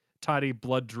light, tiny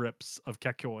blood drips of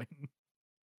Kakyoin.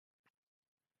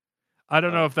 I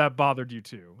don't know Uh, if that bothered you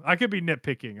too. I could be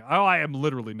nitpicking. Oh, I am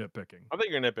literally nitpicking. I think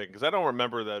you're nitpicking because I don't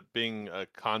remember that being a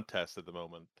contest at the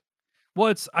moment. Well,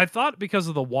 it's I thought because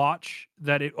of the watch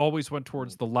that it always went Mm.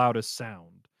 towards the loudest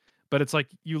sound. But it's like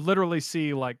you literally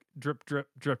see like drip, drip,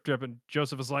 drip, drip, and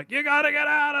Joseph is like, "You gotta get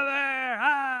out of there!"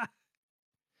 Ah!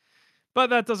 But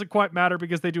that doesn't quite matter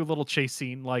because they do a little chase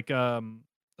scene. Like,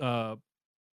 Polnareff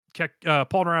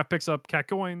picks up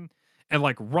Kakyoin and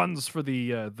like runs for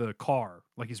the car.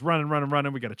 Like he's running, running,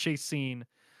 running. We got a chase scene.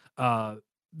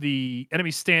 The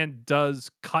enemy stand does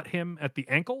cut him at the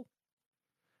ankle.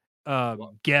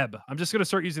 Well, Geb. I'm just gonna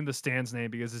start using the stand's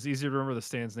name because it's easier to remember the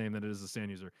stand's name than it is the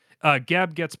stand user.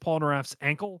 Geb gets Polnareff's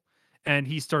ankle and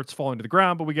he starts falling to the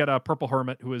ground, but we get a purple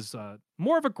hermit who is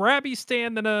more of a grabby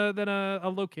stand than a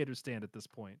locator stand at this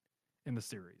point in the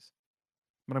series.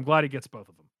 But I'm glad he gets both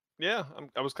of them. yeah,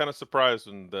 I was kind of surprised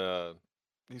when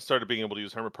he started being able to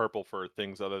use Hermit Purple for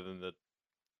things other than the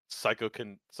psycho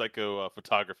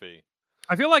photography.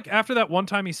 I feel like after that one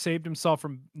time he saved himself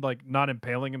from like not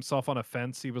impaling himself on a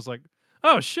fence, he was like,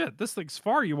 "Oh shit, this thing's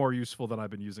far more useful than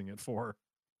I've been using it for."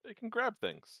 They can grab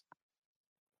things.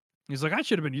 He's like, "I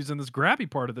should have been using this grabby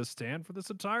part of this stand for this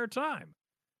entire time.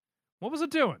 What was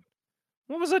it doing?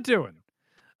 What was it doing?"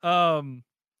 Um,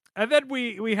 and then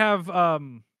we have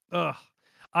ugh,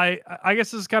 I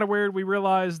guess this is kind of weird. We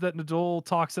realize that Nadul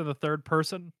talks in the third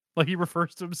person, like he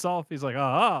refers to himself. He's like,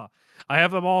 "Aha, I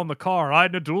have them all in the car. I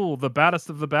Nadul, the baddest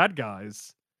of the bad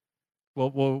guys.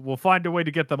 We'll find a way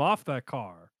to get them off that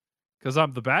car because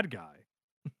I'm the bad guy."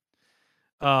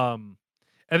 Um,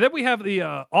 and then we have the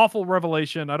awful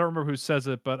revelation. I don't remember who says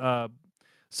it, but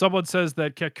someone says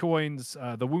that Ketcoin's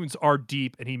the wounds are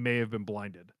deep and he may have been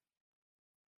blinded.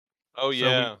 Oh So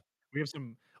yeah. we have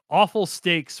some awful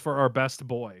stakes for our best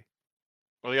boy.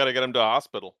 Well, you got to get him to a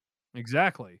hospital.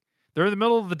 Exactly. They're in the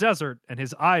middle of the desert and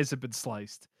his eyes have been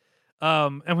sliced.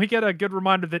 And we get a good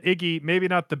reminder that Iggy, maybe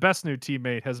not the best new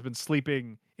teammate, has been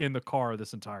sleeping in the car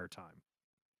this entire time.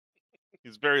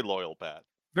 He's very loyal, Pat.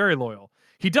 Very loyal.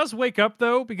 He does wake up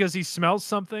though because he smells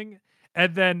something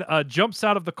and then jumps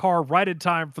out of the car right in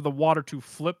time for the water to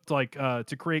flip, like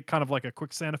to create kind of like a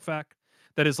quicksand effect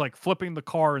that is like flipping the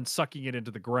car and sucking it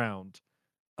into the ground.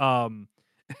 Um,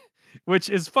 which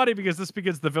is funny because this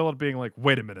begins the villain being like,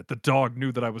 "Wait a minute, the dog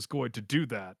knew that I was going to do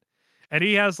that." And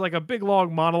he has like a big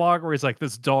long monologue where he's like,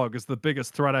 "This dog is the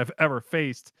biggest threat I've ever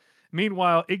faced."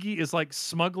 Meanwhile, Iggy is like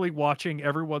smugly watching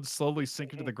everyone slowly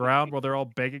sink into the ground while they're all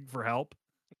begging for help.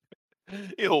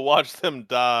 He'll watch them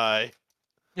die.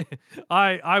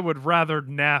 I would rather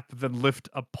nap than lift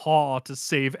a paw to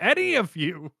save any of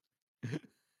you.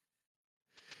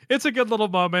 It's a good little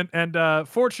moment, and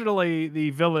fortunately,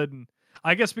 the villain,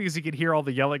 I guess because he can hear all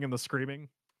the yelling and the screaming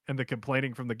and the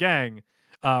complaining from the gang,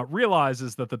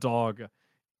 realizes that the dog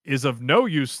is of no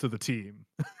use to the team.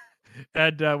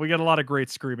 And we get a lot of great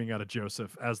screaming out of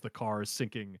Joseph as the car is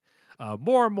sinking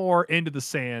more and more into the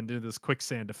sand, into this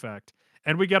quicksand effect.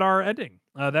 And we get our ending.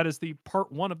 That is the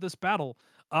part one of this battle.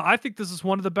 I think this is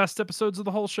one of the best episodes of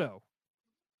the whole show.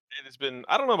 It has been.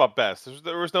 I don't know about best.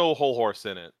 There was no whole horse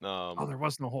in it. Oh, there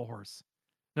was no whole horse.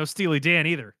 No Steely Dan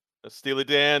either. A Steely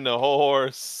Dan, no whole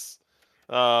horse.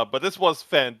 But this was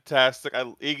fantastic.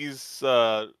 Iggy's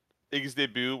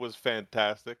debut was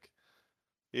fantastic.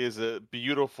 He is a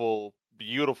beautiful,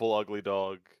 beautiful ugly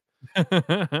dog.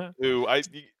 Who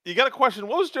you got to question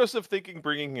what was Joseph thinking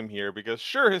bringing him here? Because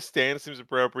sure, his stance seems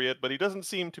appropriate, but he doesn't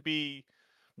seem to be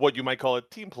what you might call a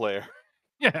team player.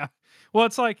 Yeah. Well,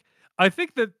 it's like, I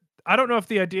think that, I don't know if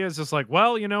the idea is just like,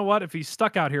 well, you know what? If he's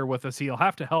stuck out here with us, he'll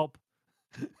have to help.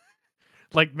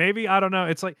 Like maybe, I don't know.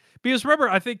 It's like, because remember,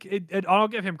 I think I'll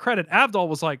give him credit. Abdul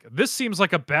was like, this seems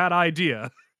like a bad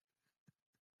idea.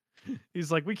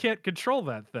 He's like, we can't control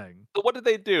that thing. So what did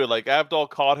they do? Like Abdul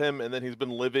caught him, and then he's been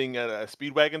living at a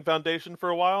Speedwagon Foundation for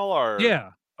a while, or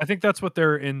Yeah. I think that's what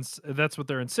they're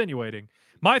insinuating.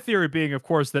 My theory being, of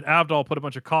course, that Avdol put a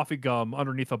bunch of coffee gum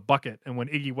underneath a bucket, and when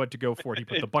Iggy went to go for it, he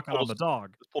put the It bucket on the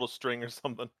dog. just pulled a string or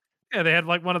something. Yeah, they had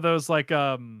like one of those like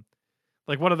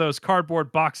one of those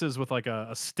cardboard boxes with like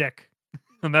a stick,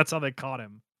 and that's how they caught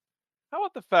him. How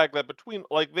about the fact that between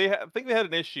like I think they had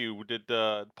an issue. Did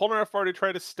Polnareff already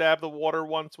try to stab the water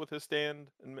once with his stand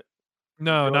and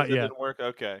No, realize not that yet. didn't work?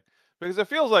 Okay, because it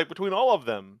feels like between all of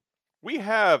them, we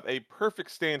have a perfect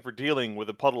stand for dealing with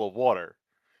a puddle of water.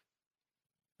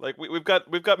 Like we've got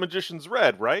Magician's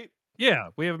Red, right? Yeah,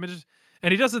 we have a magician,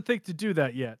 and he doesn't think to do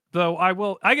that yet. Though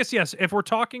I guess yes. If we're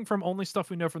talking from only stuff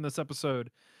we know from this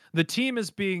episode, the team is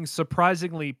being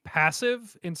surprisingly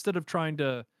passive instead of trying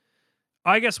to.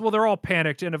 I guess well, they're all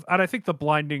panicked, and I think the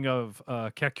blinding of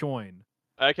Kakyoin.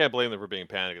 I can't blame them for being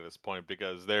panicked at this point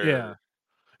because Yeah,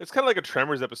 it's kind of like a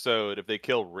Tremors episode if they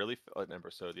kill really an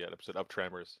episode, yeah, an episode of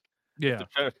Tremors. If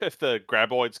yeah, if the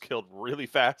graboids killed really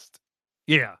fast.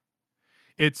 yeah.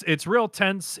 It's real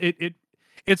tense.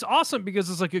 It's awesome because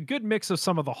it's like a good mix of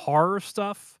some of the horror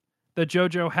stuff that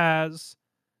JoJo has,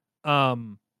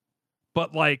 um,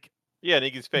 but like Yeah, in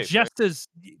Iggy's face, right? just as,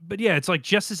 but yeah, it's like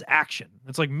just as action.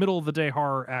 It's like middle of the day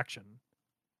horror action.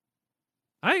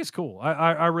 I think it's cool.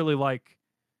 I really like.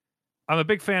 I'm a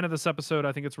big fan of this episode.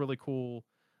 I think it's really cool.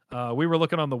 We were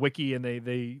looking on the wiki and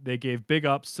they gave big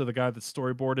ups to the guy that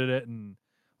storyboarded it and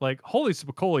like holy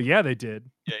Spicoli, yeah they did.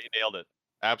 Yeah, he nailed it.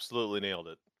 Absolutely nailed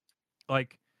it.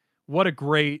 Like what a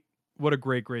great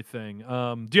thing. Do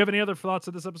you have any other thoughts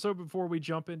of this episode before we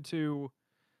jump into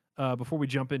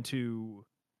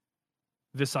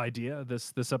this idea,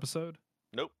 this episode?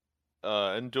 Nope.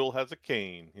 And Duel has a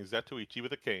cane. He's Zatoichi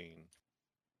with a cane.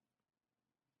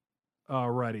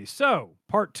 Alrighty. So,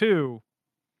 part 2,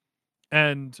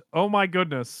 and oh my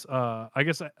goodness, I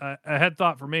guess a head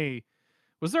thought for me,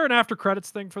 was there an after credits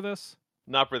thing for this?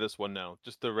 Not for this one, no.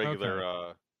 Just the regular.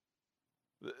 Okay.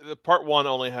 The part one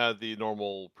only had the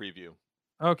normal preview.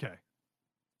 Okay.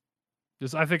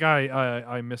 Just I think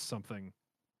I missed something,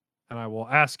 and I will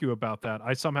ask you about that.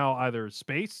 I somehow either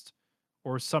spaced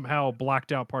or somehow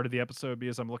blacked out part of the episode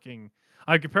because I'm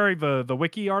comparing the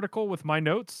wiki article with my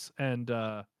notes, and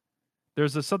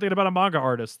there's something about a manga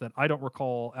artist that I don't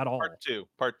recall at Part all. two.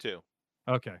 Part two.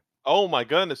 Okay. Oh my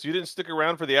goodness! You didn't stick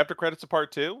around for the after credits of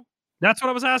part two? That's what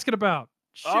I was asking about.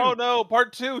 Oh Shoot. no,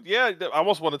 part two. Yeah, I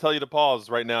almost want to tell you to pause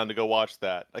right now and to go watch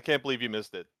that. I can't believe you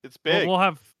missed it. It's Well, big.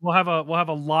 we'll have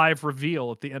a live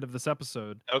reveal at the end of this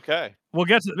episode. Okay. We'll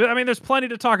get to. I mean, there's plenty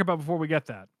to talk about before we get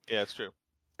that. Yeah, it's true.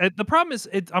 The problem is,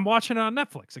 I'm watching it on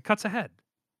Netflix. It cuts ahead.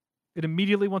 It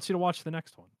immediately wants you to watch the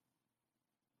next one.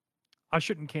 I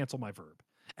shouldn't cancel my verb.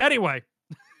 Anyway,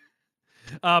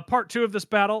 part 2 of this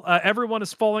battle. Everyone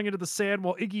is falling into the sand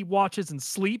while Iggy watches and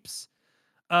sleeps.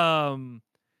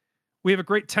 We have a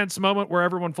great tense moment where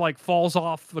everyone like falls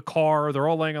off the car. They're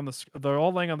all laying on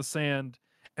the sand,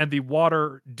 and the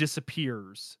water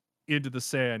disappears into the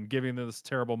sand, giving them this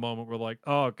terrible moment. We're like,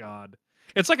 oh god,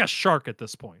 it's like a shark at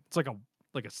this point. It's like a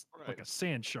Right.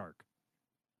 sand shark,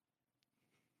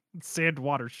 sand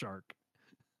water shark.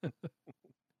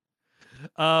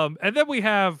 And then we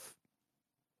have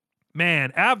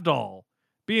Avdol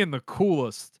being the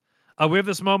coolest. We have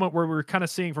this moment where we're kind of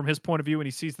seeing from his point of view, and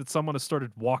he sees that someone has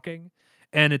started walking,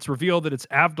 and it's revealed that it's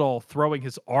Avdol throwing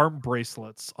his arm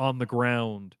bracelets on the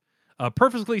ground,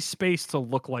 perfectly spaced to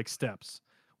look like steps,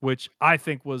 which I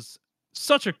think was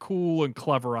such a cool and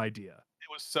clever idea.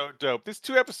 It was so dope. These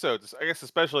 2 episodes, I guess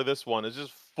especially this one, is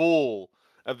just full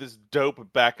of this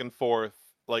dope back and forth,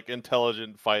 like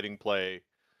intelligent fighting play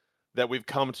that we've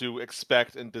come to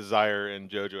expect and desire in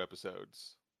JoJo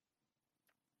episodes.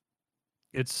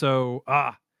 It's so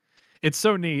it's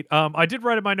so neat. I did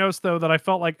write in my notes though that I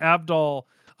felt like Avdol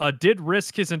did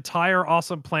risk his entire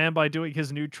awesome plan by doing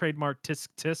his new trademark tisk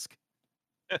tisk.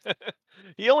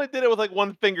 He only did it with like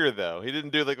one finger though. He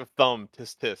didn't do like a thumb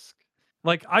tisk tisk.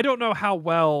 Like I don't know how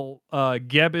well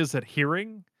Geb is at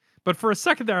hearing, but for a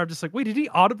second there, I'm just like, wait, did he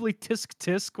audibly tisk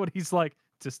tisk when he's like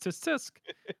tisk tisk tisk?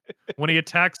 When he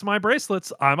attacks my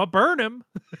bracelets, I'ma burn him.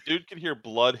 Dude could hear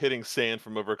blood hitting sand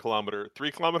from over a kilometer,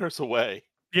 3 kilometers away.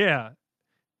 Yeah,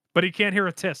 but he can't hear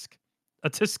a tisk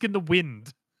in the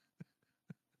wind.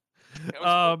 It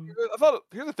was I thought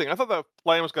here's the thing. I thought that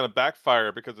plan was going to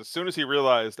backfire because as soon as he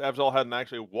realized Abzal hadn't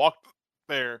actually walked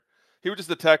there, he would just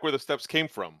attack where the steps came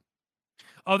from.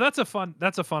 Oh, that's a fun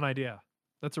idea.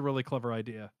 That's a really clever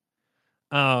idea.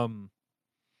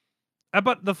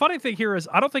 But the funny thing here is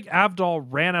I don't think Avdol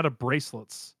ran out of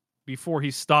bracelets before he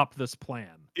stopped this plan.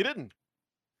 He didn't.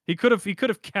 He could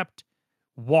have kept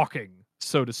walking,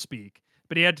 so to speak,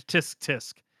 but he had to tisk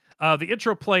tisk. The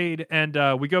intro played,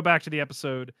 and we go back to the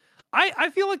episode. I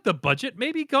feel like the budget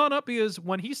maybe gone up because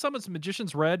when he summons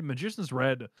Magician's Red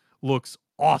looks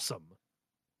awesome.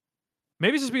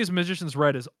 Maybe it's just because Magician's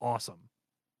Red is awesome.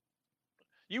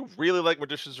 You really like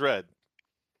Magician's Red.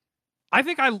 I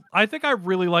think I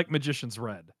really like Magician's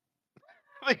Red.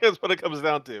 I think that's what it comes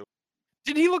down to.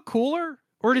 Did he look cooler,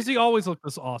 or does he always look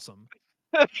this awesome?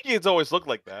 I think he's always looked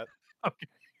like that.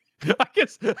 Okay, I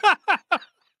guess.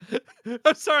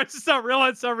 I'm sorry, I just not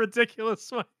realized how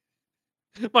ridiculous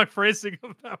my phrasing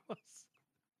of that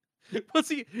was. Was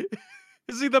he?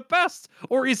 Is he the best,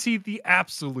 or is he the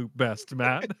absolute best,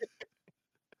 Matt?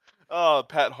 Oh,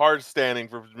 Pat Hard standing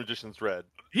for Magician's Red.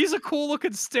 He's a cool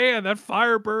looking stand. That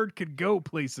Firebird could go It's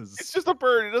places. just a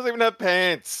bird. It doesn't even have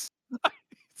pants.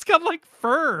 It's got like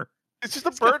fur. It's just a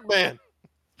It's got, bird man.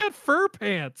 it's got fur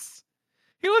pants.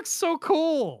 He looks so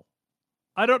cool.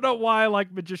 I don't know why I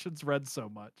like Magician's Red so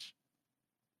much.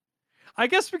 I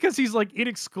guess because he's like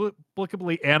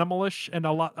inexplicably animalish and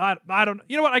a lot. I don't.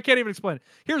 You know what? I can't even explain it.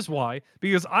 Here's why.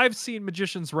 Because I've seen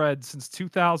Magician's Red since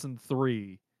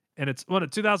 2003, and it's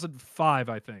 2005,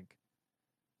 I think.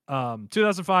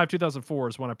 2005, 2004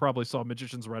 is when I probably saw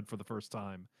Magician's Red for the first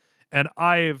time, and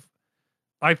I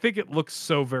think it looks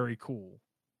so very cool.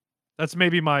 That's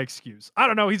maybe my excuse. I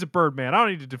don't know. He's a Birdman. I don't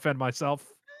need to defend myself.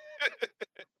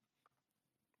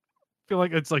 Feel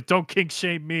like it's like don't kink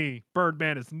shame me.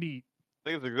 Birdman is neat. I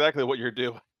think it's exactly what you're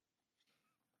doing.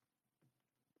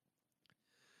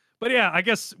 But yeah, I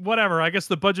guess whatever. I guess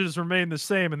the budget has remained the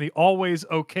same, and the always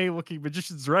okay looking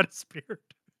Magician's Red has appeared.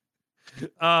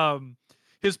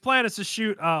 His plan is to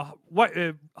shoot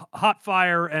hot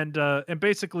fire and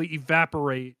basically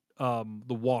evaporate the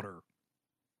water,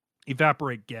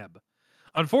 evaporate Geb.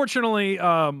 Unfortunately,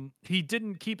 he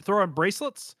didn't keep throwing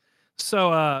bracelets,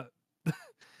 so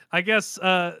I guess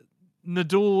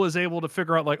Nadul is able to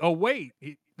figure out like, oh wait,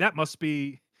 that must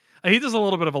be. He does a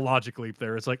little bit of a logic leap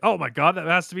there. It's like, oh my god, that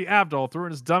has to be Avdol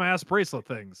throwing his dumbass bracelet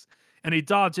things, and he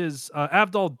dodges.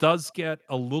 Avdol does get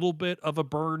a little bit of a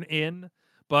burn in,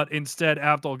 but instead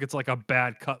Avdol gets like a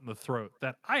bad cut in the throat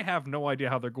that I have no idea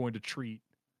how they're going to treat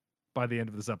by the end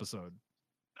of this episode.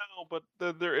 No,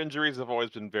 but their injuries have always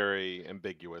been very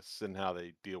ambiguous in how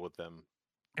they deal with them.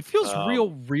 It feels Um,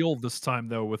 real this time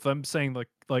though, with them saying like,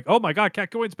 oh my god,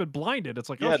 Cat Cohen's been blinded. It's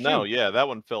like, oh yeah, no, shoot. yeah, that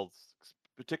one felt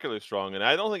particularly strong, and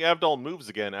I don't think Avdol moves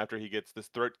again after he gets this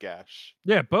throat gash.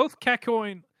 Yeah, both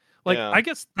Catcoin, like Yeah, I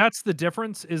guess that's the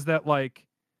difference is that like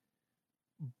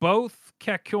both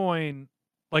Catcoin,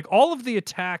 like all of the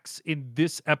attacks in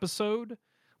this episode,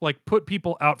 like put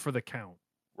people out for the count.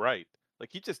 right. Like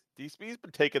he's been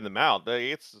taking them out.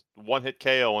 It's one hit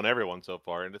KO on everyone so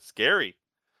far, and it's scary.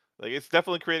 Like it's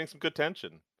definitely creating some good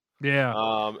tension. Yeah.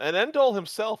 And Endol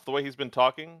himself, the way he's been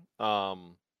talking,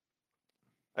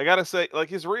 I gotta say, like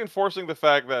he's reinforcing the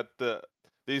fact that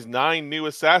these 9 new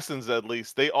assassins, at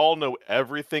least, they all know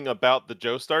everything about the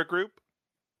Joestar group.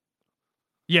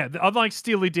 Yeah, unlike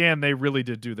Steely Dan, they really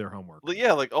did do their homework.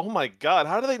 Yeah, like oh my god,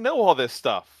 how do they know all this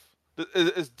stuff?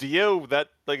 Is Dio that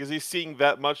like is he seeing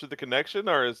that much of the connection,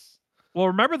 or is Well,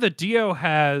 remember that Dio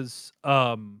has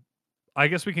I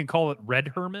guess we can call it Red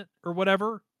Hermit or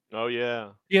whatever. oh yeah,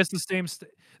 He has the same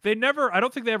they never I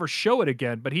don't think they ever show it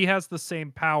again, but he has the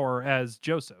same power as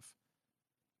Joseph.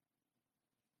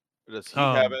 does he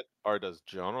have Um it or does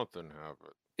Jonathan have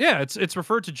it? yeah, it's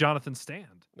referred to Jonathan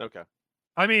Stand. Okay,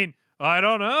 I mean, I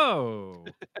don't know.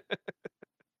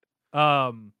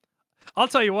 Um, I'll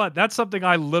tell you what, that's something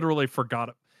I literally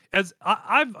forgot. As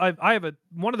I have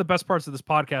one of the best parts of this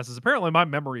podcast is apparently my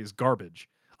memory is garbage.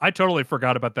 I totally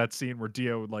forgot about that scene where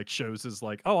Dio like shows his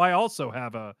like, oh, I also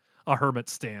have a hermit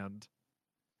stand.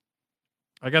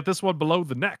 I got this one below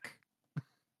the neck.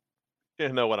 you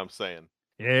know what I'm saying.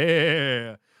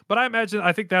 Yeah. But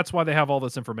I think that's why they have all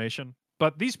this information.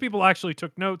 But these people actually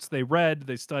took notes, they read,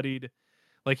 they studied.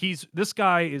 Like this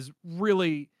guy is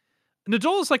really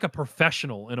Nadol is like a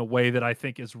professional in a way that I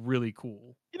think is really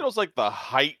cool. He knows like the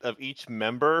height of each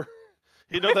member.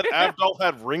 You know that Avdol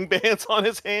had ring bands on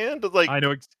his hand. Like I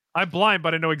know I'm blind,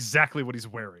 but I know exactly what he's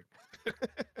wearing.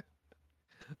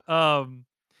 Um,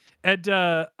 and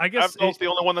I guess Avdol's the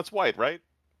only one that's white, right?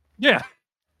 yeah.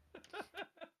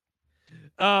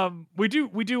 We do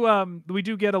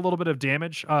get a little bit of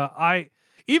damage. I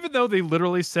Even though they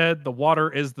literally said the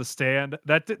water is the stand,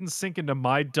 that didn't sink into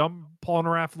my dumb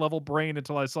Polnareff level brain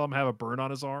until I saw him have a burn on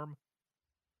his arm.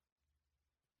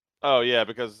 Oh yeah,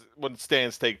 because when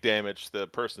stands take damage, the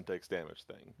person takes damage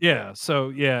thing. Yeah, so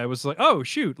yeah, it was like, oh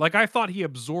shoot. Like I thought he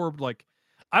absorbed like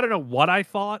I don't know what I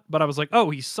thought, but I was like, oh,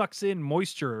 he sucks in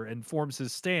moisture and forms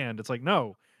his stand. It's like,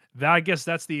 no, I guess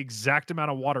that's the exact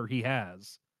amount of water he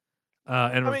has.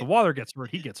 And I if the mean, water gets hurt,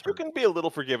 he gets you hurt. can be a little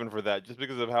forgiven for that just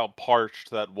because of how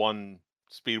parched that one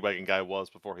Speedwagon guy was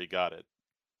before he got it.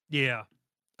 Yeah.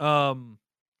 Um,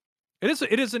 it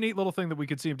is a neat little thing that we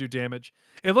could see him do damage.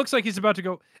 It looks like he's about to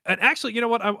go. And actually, you know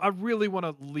what? I really want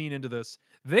to lean into this.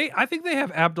 I think they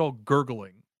have Abdul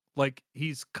gurgling, like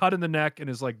he's cut in the neck and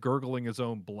is like gurgling his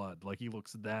own blood. Like he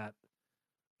looks that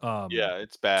Yeah,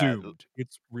 it's bad. doomed.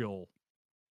 It's real.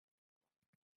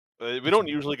 We It's don't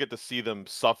real. usually get to see them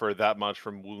suffer that much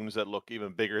from wounds that look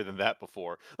even bigger than that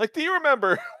before. Like, do you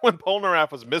remember when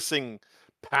Polnareff was missing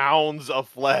pounds of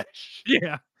flesh?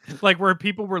 Yeah. Like where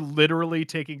people were literally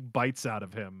taking bites out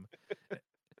of him.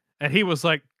 And he was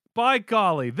like, by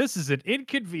golly, this is an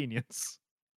inconvenience.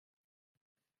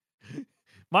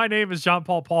 My name is Jean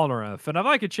Paul Polnareff, and if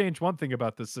I could change one thing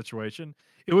about this situation,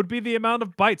 it would be the amount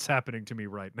of bites happening to me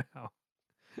right now.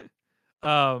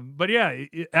 But yeah,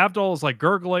 Abdul is like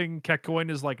gurgling,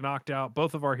 Kekkoin is like knocked out,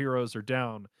 both of our heroes are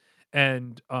down,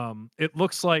 and it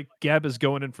looks like Geb is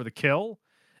going in for the kill,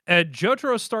 and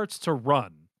Jotaro starts to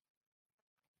run.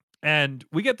 And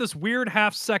we get this weird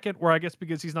half second where I guess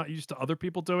because he's not used to other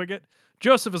people doing it,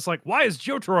 Joseph is like, "Why is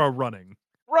Jotaro running?"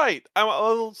 Right. I'm a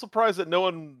little surprised that no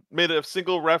one made a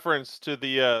single reference to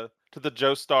the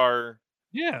Joestar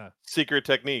Yeah, secret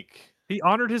technique. he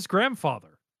honored his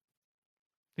grandfather.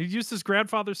 He used his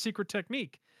grandfather's secret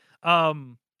technique.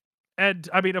 Um, and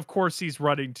I mean, of course, he's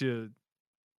running to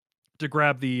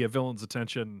grab the villain's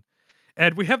attention.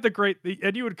 And we have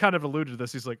and you had kind of alluded to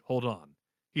this. He's like, hold on,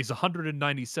 he's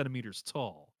 190 centimeters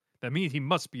tall. That means he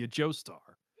must be a Joestar.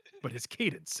 But his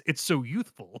cadence, it's so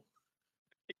youthful.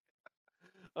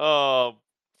 Um,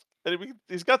 and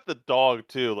he's got the dog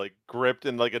too, like gripped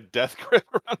in like a death grip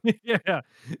around. Yeah.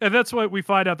 And that's what we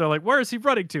find out. They're like, where is he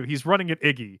running to? He's running at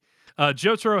Iggy.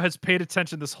 Jotaro has paid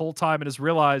attention this whole time and has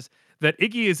realized that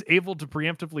Iggy is able to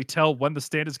preemptively tell when the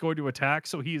stand is going to attack.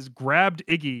 So he has grabbed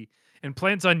Iggy and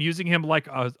plans on using him like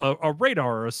a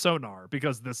radar or a sonar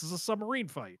because this is a submarine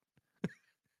fight.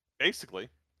 Basically.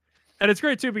 And it's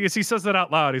great too because he says that out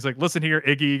loud. He's like, listen here,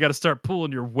 Iggy, you got to start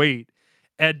pulling your weight.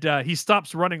 And he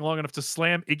stops running long enough to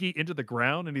slam Iggy into the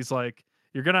ground. And he's like,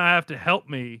 you're going to have to help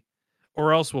me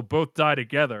or else we'll both die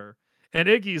together. And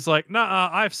Iggy's like, nah,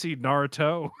 I've seen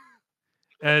Naruto.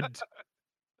 And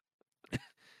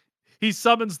he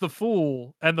summons the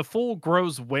fool, and the fool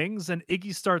grows wings, and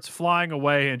Iggy starts flying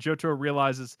away. And Jotaro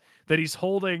realizes that he's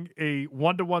holding a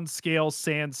 1-to-1 scale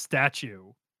sand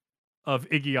statue of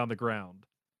Iggy on the ground,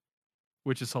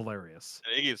 which is hilarious.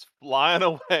 And Iggy's flying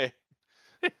away.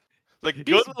 Like, He's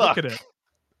good luck. booking it.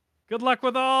 Good luck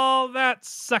with all that,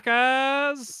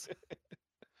 suckers.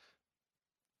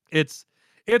 It's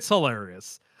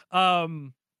hilarious.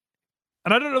 And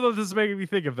I don't know if this is making me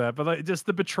think of that, but like, just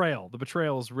the betrayal. The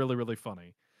betrayal is really, really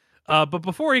funny. But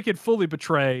before he can fully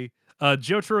betray,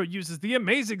 Jotaro uses the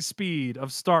amazing speed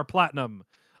of Star Platinum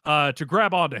to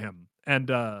grab onto him and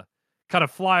kind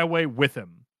of fly away with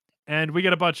him. And we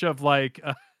get a bunch of like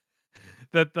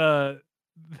that the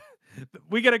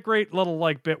we get a great little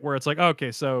like bit where it's like,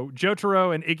 okay, so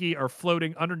Jotaro and Iggy are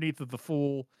floating underneath of the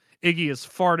fool. Iggy is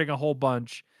farting a whole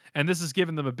bunch, and this is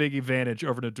giving them a big advantage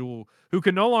over Nadul, who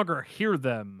can no longer hear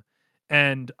them.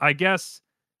 And I guess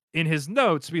in his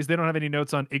notes, because they don't have any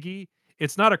notes on Iggy,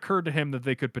 it's not occurred to him that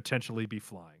they could potentially be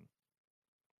flying.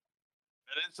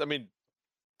 It is. I mean,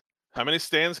 how many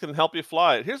stands can help you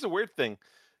fly? Here's the weird thing: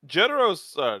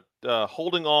 Jotaro's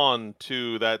holding on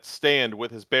to that stand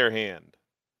with his bare hand.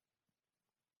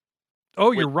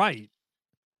 Oh, you're Which right.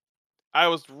 I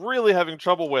was really having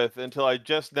trouble with until I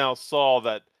just now saw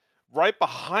that right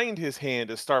behind his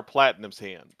hand is Star Platinum's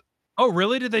hand. Oh,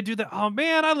 really? Did they do that? Oh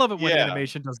man, I love it when Yeah,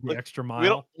 animation does the like extra we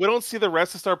don't mile. we don't see the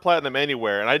rest of Star Platinum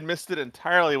anywhere, and I'd missed it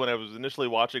entirely when I was initially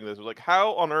watching this. I was like,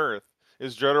 how on earth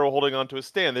is Jotaro holding on to his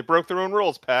stand? They broke their own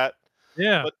rules, Pat.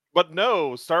 Yeah. But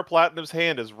no, Star Platinum's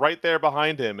hand is right there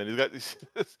behind him, and he's got these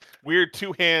this weird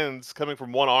two hands coming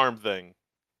from one arm thing.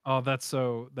 Oh, that's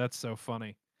so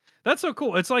funny. That's so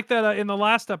cool. It's like that in the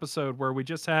last episode where we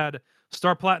just had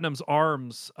Star Platinum's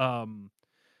arms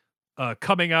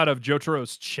coming out of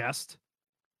Jotaro's chest.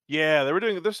 Yeah,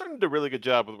 they're starting to do a really good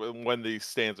job with when these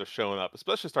stands are showing up,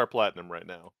 especially Star Platinum right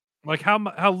now. Like how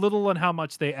little and how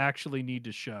much they actually need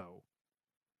to show.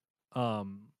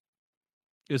 Um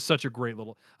is such a great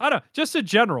little I don't know, just in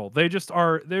general, they're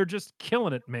just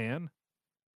killing it, man.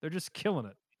 They're just killing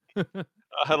it.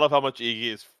 I love how much Iggy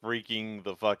is freaking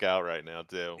the fuck out right now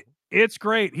too. It's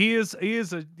great. He is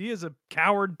a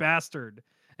coward bastard,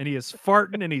 and he is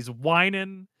farting and he's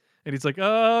whining, and he's like,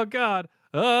 "Oh god,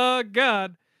 oh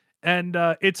god," and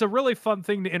it's a really fun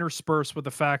thing to intersperse with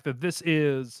the fact that this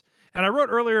is And I wrote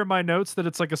earlier in my notes that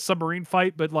it's like a submarine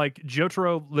fight, but like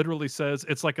Jotaro literally says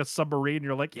it's like a submarine.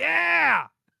 You're like, yeah.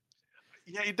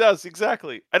 Yeah, he does,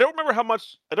 exactly. I don't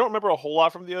remember a whole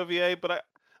lot from the OVA, but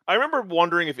I remember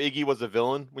wondering if Iggy was a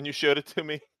villain when you showed it to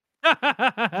me.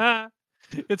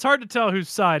 It's hard to tell whose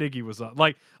side Iggy was on.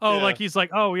 Like, oh, like Yeah. he's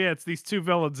like, oh yeah, it's these two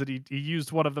villains, and he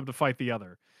used one of them to fight the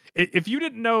other. If you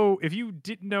didn't know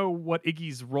what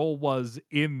Iggy's role was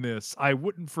in this, I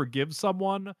wouldn't forgive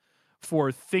someone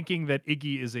for thinking that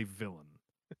Iggy is a villain.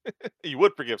 You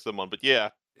would forgive someone, but yeah.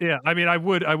 Yeah, I mean, I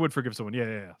would forgive someone. Yeah,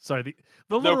 yeah, yeah. Sorry, the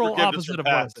No literal forgiveness from opposite of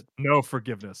what I past. said. No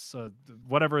forgiveness.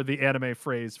 Whatever the anime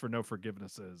phrase for no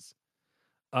forgiveness is.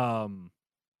 Um,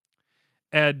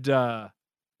 and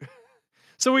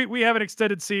So we have an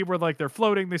extended scene where like they're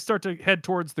floating, they start to head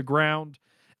towards the ground,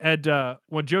 and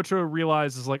when Jotaro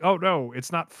realizes like, oh no,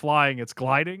 it's not flying, it's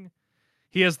gliding.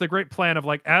 He has the great plan of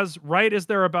like, as right as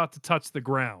they're about to touch the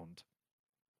ground,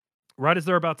 right as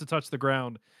they're about to touch the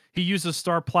ground, he uses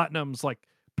Star Platinum's like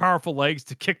powerful legs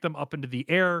to kick them up into the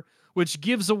air, which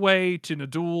gives away to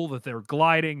Nadul that they're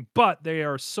gliding, but they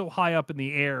are so high up in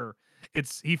the air,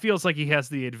 he feels like he has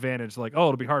the advantage. Like, oh,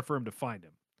 it'll be hard for him to find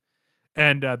him.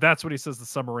 And that's what he says the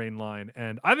submarine line,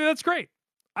 and I think that's great.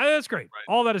 I think that's great. Right.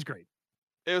 All that is great.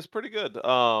 It was pretty good.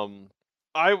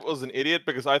 I was an idiot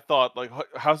because I thought, like,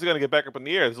 how's he gonna get back up in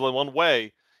the air? There's only one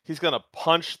way. He's gonna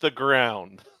punch the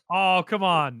ground. Oh, come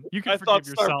on. You can I thought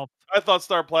forgive Star yourself. I thought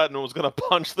Star Platinum was gonna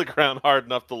punch the ground hard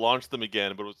enough to launch them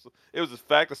again, but it was in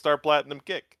fact a Star Platinum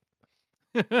kick.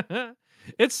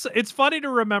 It's funny to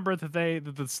remember that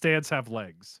that the stands have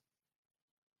legs.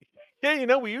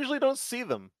 Yeah, we usually don't see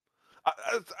them.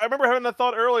 I remember having that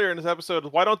thought earlier in this episode.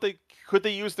 Why don't they? Could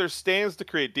they use their stands to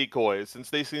create decoys since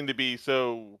they seem to be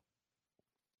so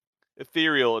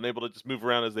ethereal and able to just move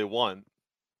around as they want?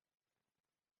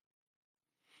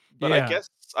 But I Yeah. guess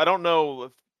I don't know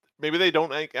if maybe they don't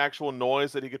make actual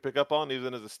noise that he could pick up on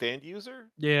even as a stand user.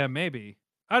 Yeah, maybe.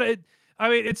 I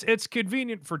mean, it's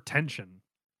convenient for tension.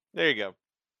 There you go.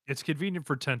 It's convenient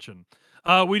for tension.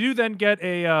 We do then get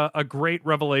a great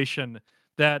revelation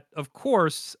that, of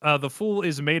course, the fool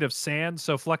is made of sand,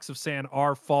 so flecks of sand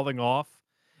are falling off,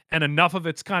 and enough of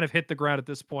it's kind of hit the ground at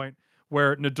this point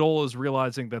where Nadol is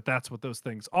realizing that that's what those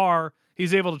things are.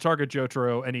 He's able to target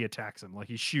Jotaro, and he attacks him. Like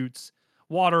he shoots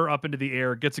water up into the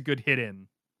air, gets a good hit in,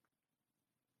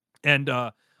 and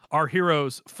our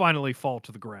heroes finally fall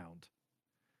to the ground.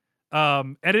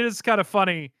 And it is kind of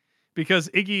funny because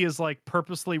Iggy is like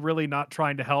purposely really not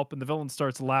trying to help, and the villain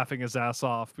starts laughing his ass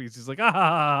off because he's like, ah, ha,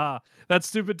 ha, ha, that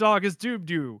stupid dog has doomed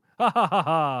you. Ha ha ha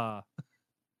ha.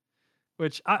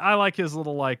 Which I like his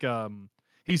little like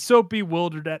he's so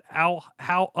bewildered at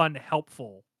how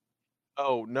unhelpful.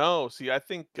 Oh no! See, I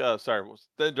think sorry,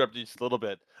 to interrupt you just a little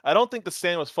bit. I don't think the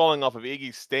sand was falling off of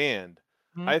Iggy's stand.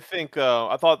 Hmm? I think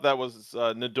I thought that was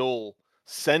Nadol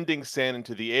sending sand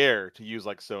into the air to use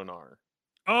like sonar.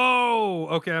 Oh,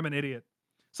 okay, I'm an idiot.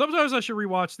 Sometimes I should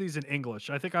rewatch these in English.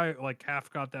 I think I like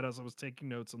half got that as I was taking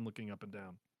notes and looking up and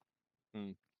down.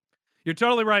 Hmm. You're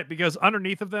totally right because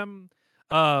underneath of them,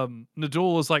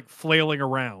 Nadul is like flailing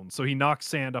around, so he knocks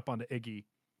sand up onto Iggy.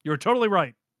 You're totally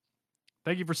right.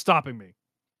 Thank you for stopping me.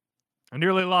 I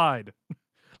nearly lied.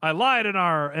 I lied in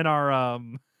our.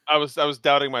 I was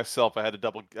doubting myself. Had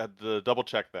to double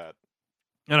check that.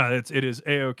 No, it is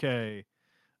a okay.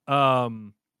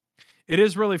 Um, it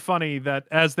is really funny that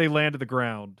as they land to the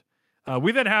ground,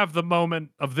 we then have the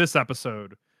moment of this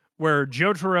episode where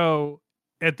Jotaro,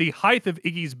 at the height of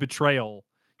Iggy's betrayal,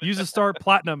 uses Star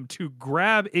Platinum to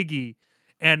grab Iggy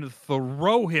and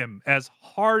throw him as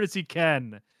hard as he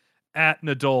can at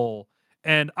Nadol.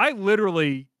 And I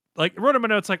literally like wrote in my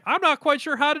notes like I'm not quite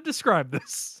sure how to describe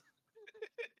this.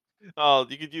 Oh,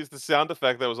 you could use the sound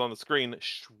effect that was on the screen.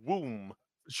 Shwoom.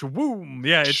 Shwoom.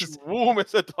 Yeah, it's just Shwoom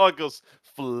as the dog goes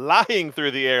flying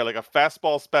through the air like a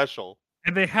fastball special.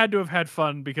 and they had to have had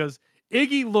fun because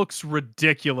Iggy looks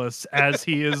ridiculous as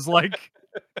he is like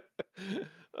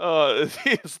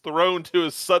He is thrown to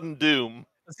his sudden doom.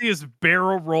 as he is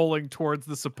barrel rolling towards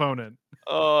this opponent.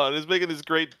 And he's making this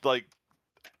great, like,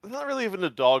 it's not really even a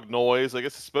dog noise. I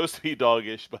guess it's supposed to be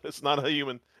doggish, but it's not a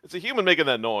human. It's a human making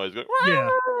that noise. Going, Yeah.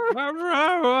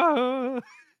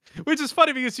 Which is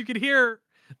funny because you can hear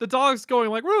the dogs going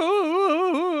like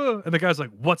and the guy's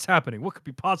like, what's happening? What could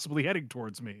be possibly heading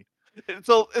towards me? it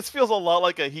feels a lot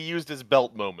like a he used his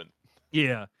belt moment.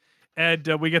 Yeah. And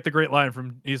we get the great line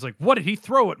from he's like, what did he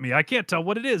throw at me? I can't tell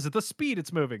what it is at the speed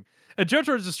it's moving. And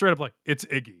Jotaro's just straight up like, it's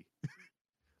Iggy.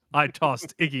 I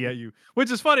tossed Iggy at you.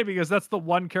 Which is funny because that's the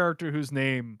one character whose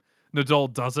name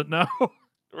Nadal doesn't know.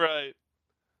 Right.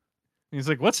 He's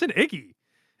like, what's an Iggy?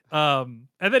 And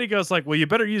then he goes like, "Well, you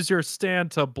better use your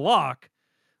stand to block,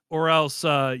 or else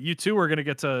you two are gonna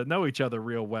get to know each other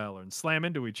real well and slam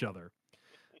into each other."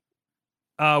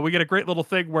 We get a great little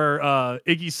thing where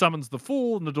Iggy summons the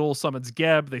Fool, Nadol summons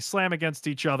Geb. They slam against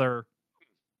each other,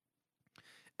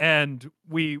 and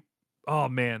oh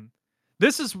man,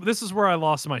 this is where I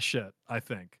lost my shit. I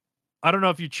think I don't know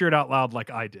if you cheered out loud like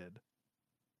I did.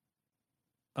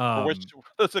 For which Um,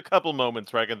 there's a couple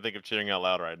moments where I can think of cheering out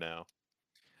loud right now.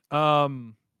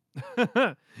 um,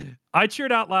 I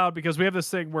cheered out loud because we have this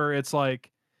thing where it's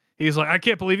like he's like, "I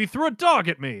can't believe he threw a dog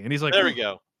at me," and he's like, There we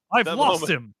go. "I've That lost moment.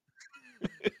 him."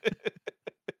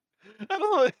 I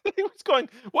don't know. He was going,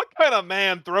 what kind of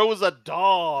man throws a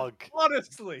dog?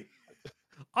 Honestly,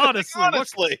 Like, honestly, what?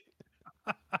 honestly.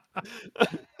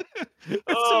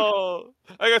 It's so Oh,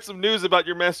 I got some news about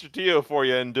your Master Tio for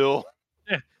you, Endul.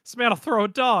 yeah, this man will throw a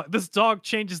dog. This dog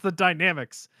changes the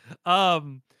dynamics.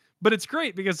 Um, but it's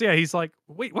great because yeah, he's like,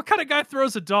 wait, what kind of guy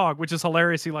throws a dog? Which is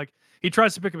hilarious. He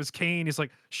tries to pick up his cane. He's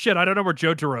like, shit, I don't know where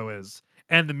Jotaro is.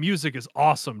 And the music is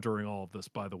awesome during all of this,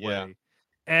 by the Yeah. way.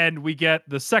 And we get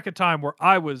the second time where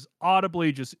I was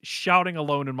audibly just shouting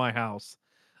alone in my house.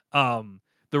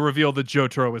 The reveal that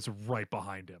Jotaro is right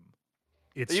behind him.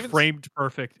 It's Even framed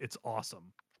perfect. It's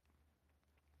awesome.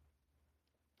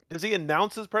 does he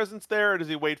announce his presence there, or does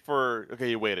he wait for? Okay,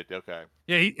 he waited. Okay.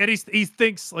 Yeah, he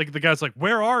thinks like the guy's like,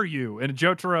 "Where are you?" And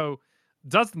Jotaro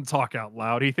doesn't talk out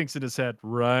loud. He thinks in his head,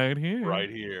 "Right here, Right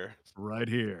here. right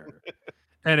here,"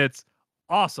 and it's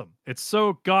awesome. It's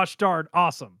so gosh darn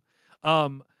awesome.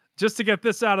 Um, just to get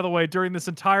this out of the way, during this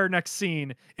entire next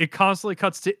scene, it constantly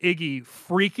cuts to Iggy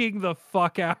freaking the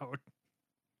fuck out,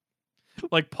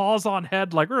 like paws on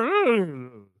head, like.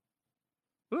 "Ugh,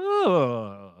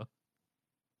 ugh."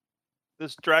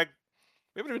 This drag.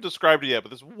 We haven't even described it yet, but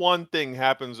this one thing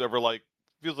happens over like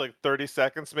feels like 30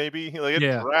 seconds, maybe. Like it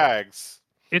Yeah, drags.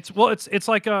 it's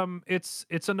like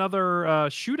it's another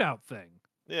shootout thing.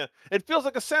 Yeah, it feels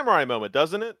like a samurai moment,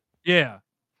 doesn't it? Yeah.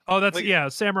 Oh, that's Like, yeah,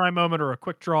 a samurai moment or a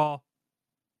quick draw.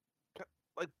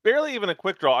 like barely even a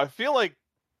quick draw. I feel like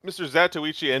Mr.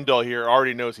 Zatoichi Endo here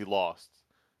already knows he lost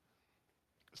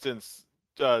since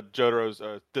Jotaro's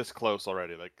this close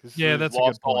already. Like Yeah, he's that's a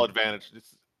lost good all point. advantage.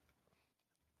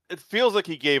 It feels like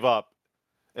he gave up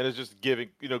and is just giving,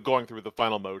 going through the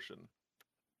final motion.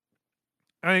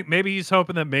 I think maybe he's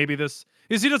hoping that maybe this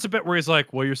is he does a bit where he's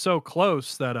like, "Well, you're so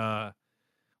close that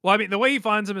well, I mean, the way he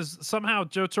finds him is somehow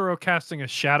Jotaro casting a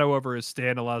shadow over his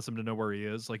stand allows him to know where he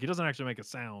is. Like he doesn't actually make a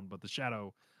sound, but the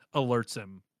shadow alerts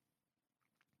him.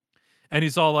 And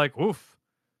he's all like, "Oof.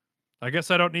 I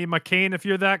guess I don't need my cane if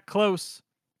you're that close,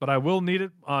 but I will need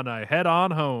it on a head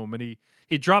on home." And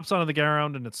he drops onto the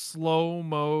ground and it's slow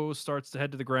mo starts to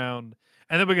head to the ground.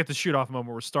 And then we get the shoot off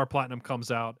moment where Star Platinum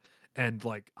comes out and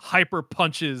like hyper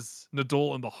punches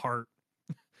Nadol in the heart.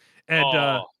 And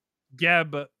Oh,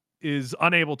 Geb is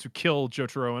unable to kill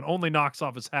Jotaro and only knocks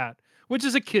off his hat, which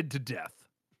is a kid to death.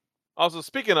 also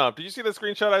speaking of, did you see the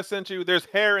screenshot I sent you? There's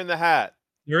hair in the hat.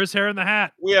 There is hair in the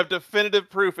hat. We have definitive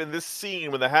proof in this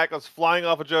scene when the hat goes flying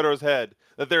off of Jotaro's head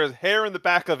that there is hair in the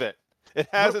back of it. It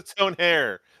has its own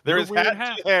hair. There What a is weird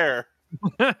hat to hair.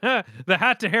 The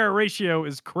hat to hair ratio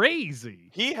is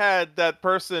crazy. He had that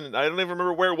person, I don't even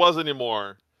remember where it was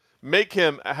anymore, make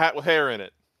him a hat with hair in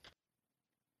it.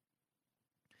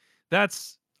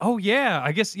 That's oh yeah,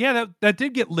 I guess yeah that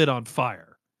did get lit on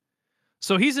fire.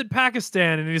 So he's in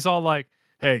Pakistan and he's all like,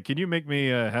 "Hey, can you make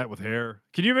me a hat with hair?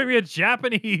 Can you make me a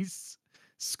Japanese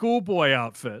schoolboy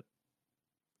outfit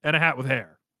and a hat with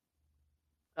hair?"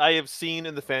 I have seen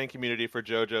in the fan community for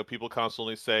JoJo people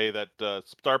constantly say that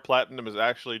Star Platinum is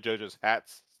actually JoJo's hat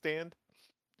stand.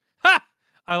 Ha!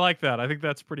 I like that. I think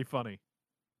that's pretty funny.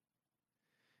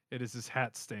 It is his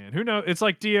hat stand. Who knows? It's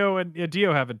like Dio and yeah,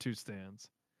 Dio having two stands.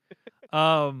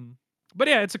 But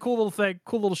yeah, it's a cool little thing,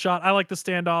 cool little shot. I like the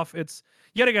standoff. It's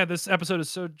yet again, this episode is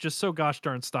so gosh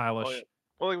darn Oh, yeah. stylish.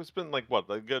 Well, it's been like what,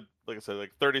 like good, like I said,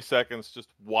 like 30 seconds just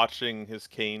watching his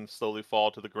cane slowly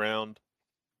fall to the ground.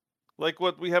 Like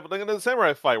what we have like in the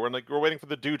samurai fight, where like we're waiting for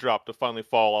the dewdrop to finally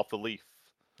fall off the leaf,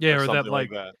 Yeah, or or that something like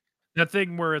like that. that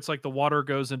thing where it's like the water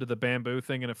goes into the bamboo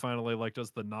thing and it finally like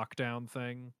does the knockdown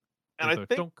thing And with I the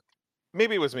think dunk.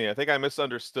 maybe it was me. I think I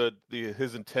misunderstood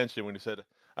his intention when he said,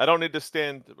 "I don't need to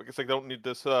stand. I guess I don't need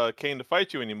this cane to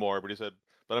fight you anymore." But he said,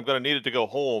 "But I'm gonna need it to go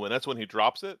home," and that's when he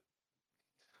drops it.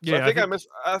 So Yeah, I think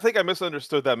I think I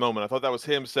misunderstood that moment. I thought that was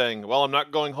him saying, "Well, I'm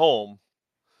not going home.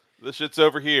 This shit's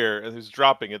over here," and he's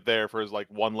dropping it there for his like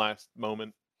one last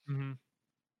moment. mhm.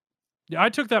 Yeah, I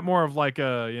took that more of like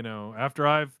a, after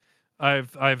I've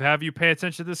have you pay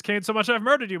attention to this cane so much I've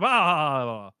murdered you. Blah, blah, blah,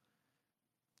 blah.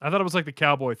 I thought it was like the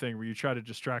cowboy thing where you try to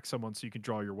distract someone so you can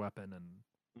draw your weapon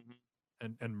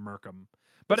and Mhm. murk them,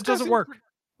 but This it guy doesn't seems work.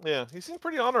 yeah, he seemed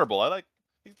pretty honorable. I like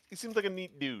he seems like a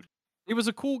neat dude. He was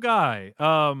a cool guy.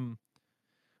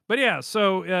 But yeah,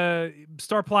 so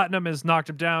Star Platinum has knocked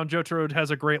him down. Jotaro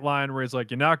has a great line where he's like,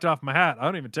 "You knocked off my hat. I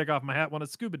don't even take off my hat when I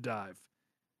scuba dive.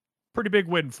 Pretty big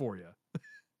win for you."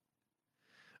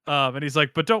 And he's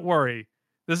like, "But don't worry,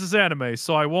 this is anime,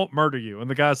 so I won't murder you." And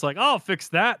the guy's like, "I'll fix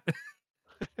that."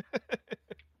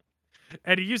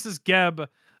 And he uses Geb.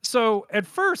 So at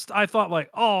first I thought like,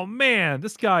 "Oh man,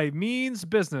 this guy means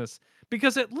business,"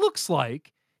 because it looks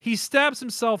like he stabs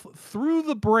himself through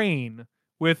the brain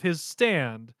with his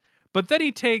stand, but then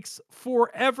he takes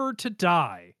forever to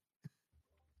die.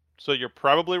 So you're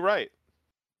probably right.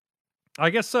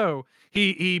 I guess so.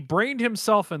 He brained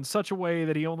himself in such a way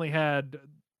that he only had,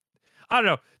 I don't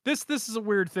know. This is a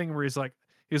weird thing where he's like,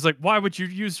 "Why would you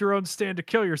use your own stand to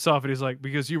kill yourself?" And he's like,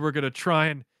 "Because you were gonna try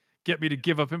and get me to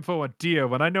give up info on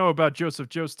Dio, and I know about Joseph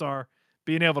Joestar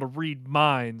being able to read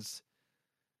minds,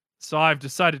 so I've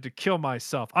decided to kill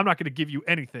myself. I'm not gonna give you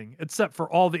anything except for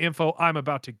all the info I'm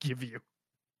about to give you."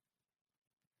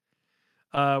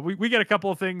 We get a couple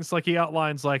of things like he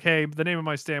outlines like, "Hey, the name of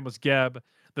my stand was Geb.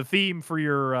 The theme for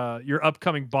your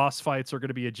upcoming boss fights are going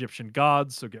to be Egyptian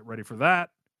gods, so get ready for that."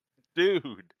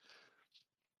 Dude,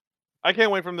 I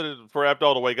can't wait for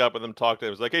Abdul to wake up and them talk to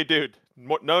him. It's like, "Hey, dude,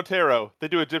 no tarot. They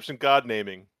do Egyptian god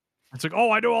naming." It's like,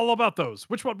 "Oh, I know all about those.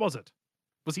 Which one was it?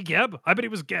 Was he Geb? I bet he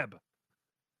was Geb."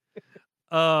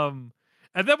 Um,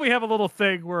 and then we have a little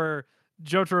thing where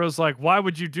Jotaro's like, "Why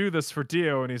would you do this for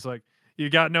Dio?" And he's like, "You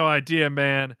got no idea,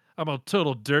 man. I'm a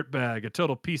total dirtbag, a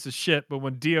total piece of shit. But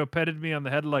when Dio petted me on the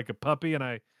head like a puppy, and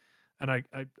I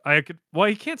could, well,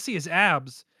 he can't see his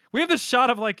abs. We have this shot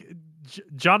of like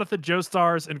Jonathan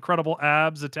Joestar's incredible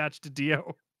abs attached to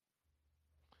Dio.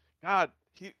 God,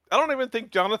 I don't even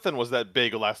think Jonathan was that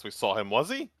big last we saw him, was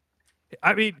he?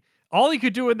 I mean, all he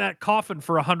could do in that coffin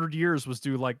for 100 years was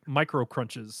do like micro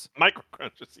crunches. Micro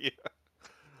crunches, yeah.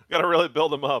 Gotta really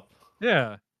build him up.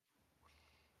 Yeah.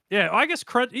 Yeah, I guess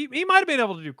crunch. He might have been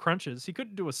able to do crunches. He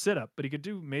couldn't do a sit up, but he could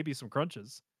do maybe some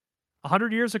crunches.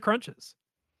 100 years of crunches.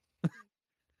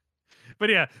 But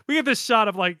yeah, we get this shot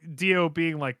of like Dio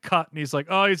being like cut, and he's like,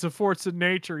 "Oh, he's a force of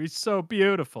nature. He's so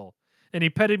beautiful." And he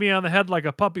petted me on the head like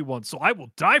a puppy once, so I will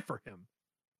die for him.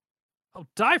 I'll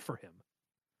die for him.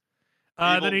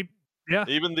 Then Evil, he, yeah,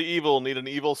 even the evil need an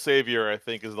evil savior. I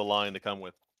think is the line to come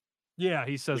with. yeah,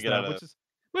 he We says get out that, of it.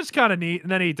 which is kind of neat.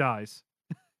 And then he dies.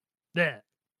 Yeah.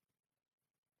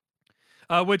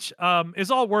 Which is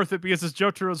all worth it because as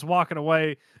Jotaro's walking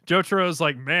away, Jotaro's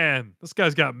like, "Man, this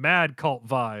guy's got mad cult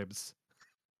vibes."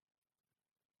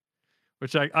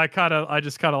 Which I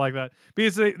just kind of like that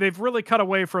because they've really cut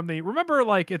away from the, remember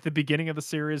like at the beginning of the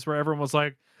series where everyone was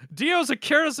like, "Dio's a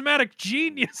charismatic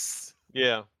genius."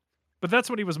 Yeah, But that's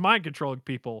when he was mind controlling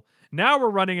people. Now we're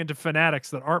running into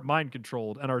fanatics that aren't mind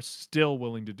controlled and are still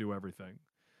willing to do everything.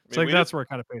 I So mean like that's where it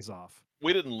kind of pays off.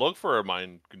 we didn't look for a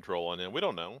mind control on him. We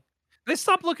don't know. They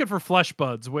stopped looking for flesh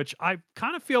buds, which I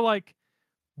kind of feel like,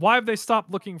 why have they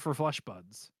stopped looking for flesh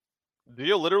buds?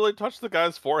 Dio literally touched the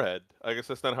guy's forehead. I guess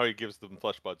that's not how he gives them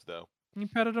flesh buds, though. He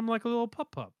petted him like a little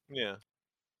pup pup. Yeah.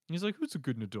 He's like, "Who's a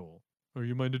good Nadol? Are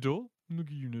you my Nadol? Look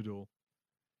at you, Nadol.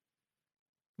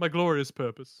 My glorious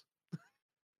purpose."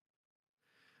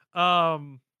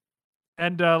 Um,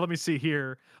 and let me see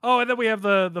here. Oh, and then we have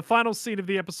the final scene of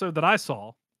the episode that I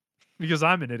saw because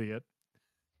I'm an idiot.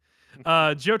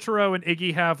 Jotaro and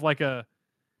Iggy have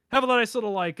a nice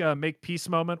little like make peace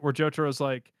moment where Jotaro's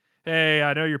like, "Hey,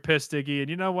 I know you're pissed, Iggy, and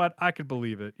you know what? I could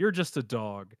believe it. You're just a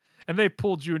dog, and they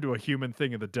pulled you into a human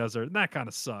thing in the desert, and that kind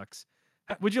of sucks.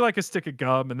 Would you like a stick of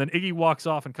gum?" And then Iggy walks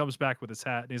off and comes back with his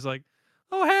hat, and he's like,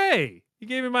 "Oh, hey, you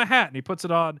gave me my hat," and he puts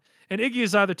it on. And Iggy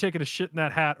is either taking a shit in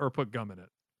that hat or put gum in it.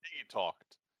 Iggy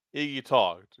talked. Iggy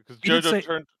talked because He did JoJo say,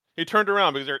 turned. He turned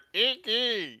around because they're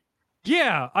Iggy.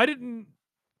 "Yeah, I don't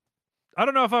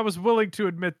know if I was willing to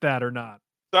admit that or not."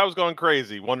 So I was going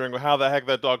crazy, wondering how the heck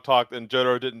that dog talked, and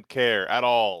Jotaro didn't care at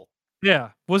all.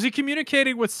 Yeah, was he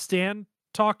communicating with Stan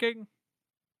talking?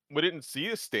 We didn't see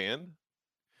a stand.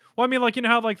 Well, I mean, like, you know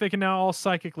how like they can now all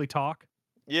psychically talk.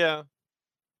 Yeah,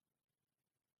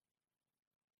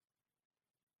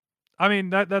 I mean,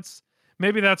 that's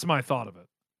maybe that's my thought of it.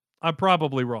 I'm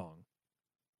probably wrong.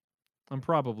 I'm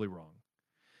probably wrong.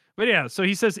 But yeah, so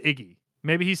he says Iggy.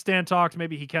 Maybe he Stan talked,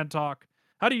 maybe he can talk.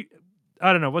 How do you,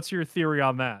 I don't know, what's your theory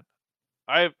on that?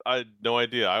 I had no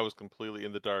idea. I was completely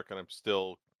in the dark, and I'm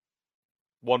still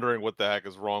wondering what the heck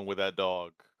is wrong with that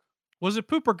dog. Was it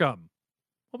poop or gum?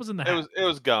 What was in the hat? It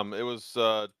was gum. It was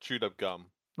chewed up gum.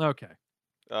 Okay.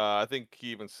 I think he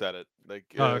even said it. Like,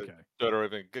 Oh, okay. Jotaro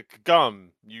even,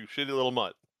 Gum, you shitty little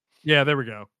mutt." Yeah, there we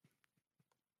go.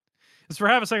 Just for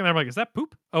half a second there, I'm like, is that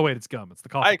poop? Oh wait, it's gum. It's the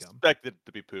I coffee gum. expected it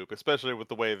to be poop, especially with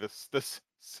the way this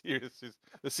series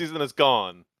this season has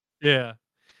gone. Yeah.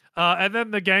 And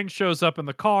then the gang shows up in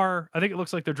the car. I think it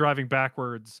looks like they're driving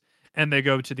backwards, and they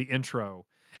go to the intro.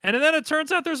 And then it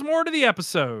turns out there's more to the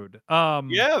episode.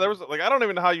 Yeah, there was like I don't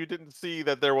even know how you didn't see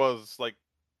that there was like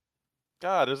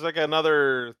God, there's like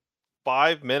another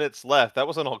 5 minutes left. That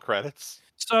wasn't all credits.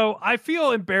 So I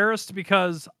feel embarrassed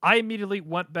because I immediately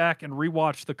went back and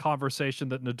rewatched the conversation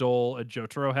that Nadol and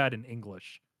Jotaro had in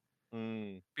English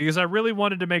Mm. because I really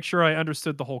wanted to make sure I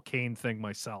understood the whole Kane thing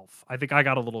myself. I think I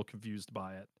got a little confused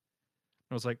by it.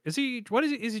 I was like, is he trying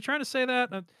to say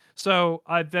that? So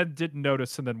I then didn't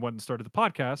notice and then went and started the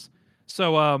podcast.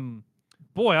 So,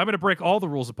 boy, I'm going to break all the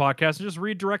rules of podcast and just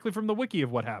read directly from the wiki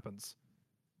of what happens.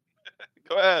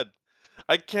 Go ahead.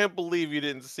 I can't believe you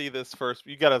didn't see this first.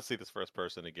 You gotta see this first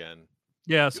person again.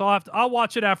 Yeah, so I'll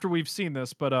watch it after we've seen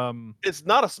this, but It's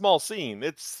not a small scene.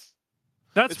 that's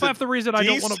It's a half the reason I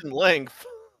don't want to. decent length.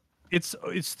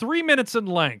 It's 3 minutes in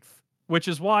length, which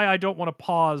is why I don't want to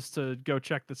pause to go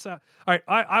check this out. All right,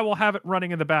 I will have it running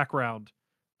in the background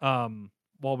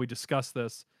while we discuss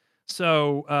this.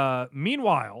 So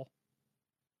meanwhile,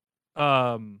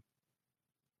 um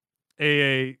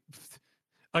a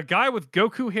a guy with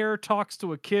Goku hair talks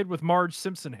to a kid with Marge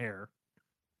Simpson hair.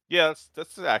 Yeah,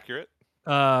 that's accurate.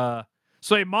 Uh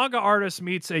so a manga artist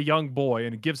meets a young boy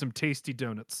and gives him tasty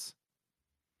donuts.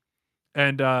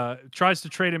 And tries to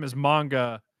trade him his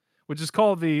manga, which is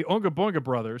called the Onga Boinga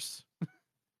Brothers,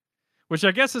 which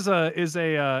I guess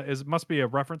is must be a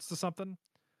reference to something.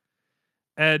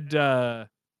 And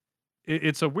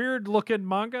it's a weird looking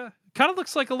manga. Kind of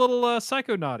looks like a little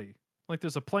Psychonauty. Like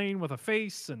there's a plane with a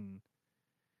face, and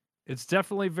it's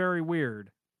definitely very weird.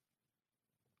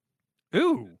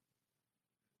 Ooh,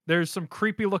 there's some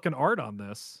creepy looking art on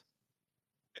this.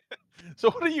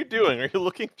 So what are you doing? Are you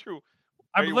looking through?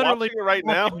 Are I'm you literally watching it right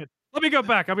now? watching it. Let me go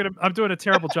back. I'm doing a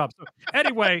terrible job. So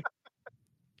anyway,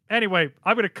 I'm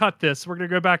gonna cut this. We're gonna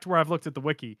go back to where I've looked at the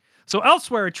wiki. So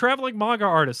elsewhere, a traveling manga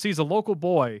artist sees a local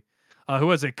boy who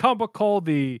has a comic book called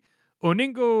the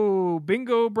Oningo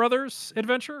Bingo Brothers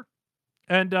Adventure.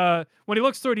 And when he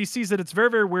looks through it, he sees that it's very,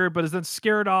 very weird, but is then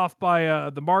scared off by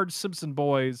the Marge Simpson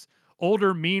boys'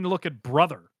 older, mean-looking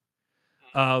brother.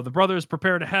 The brothers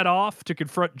prepare to head off to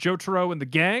confront Jotaro and the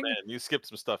gang. Man, you skipped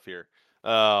some stuff here.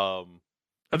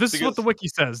 This is what the Because wiki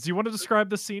says. Do you want to describe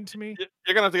this scene to me?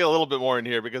 you're gonna have to get a little bit more in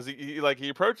here because he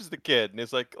approaches the kid and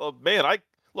he's like, "Oh man, I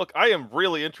am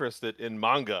really interested in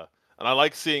manga and I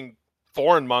like seeing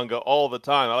foreign manga all the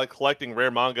time. I like collecting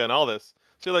rare manga and all this."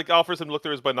 So he like offers him to look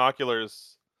through his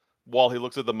binoculars while he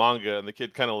looks at the manga, and the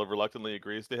kid kind of reluctantly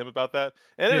agrees to him about that.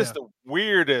 And it is Yeah. the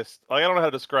weirdest. Like I don't know how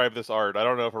to describe this art. I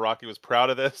don't know if Araki was proud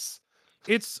of this.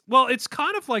 It's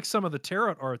kind of like some of the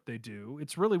tarot art they do.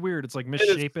 It's really weird. It's like It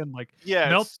is, misshapen, like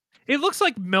melt. yes, It looks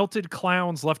like melted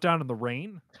clowns left out in the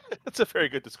rain. that's a very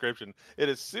good description. It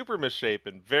is super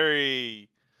misshapen, very.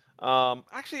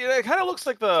 Actually, it kind of looks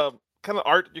like the kind of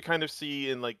art you kind of see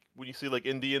in like when you see like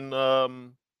Indian,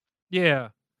 Yeah.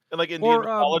 and like Indian Or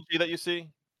mythology that you see.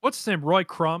 what's his name? Roy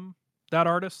Crumb, that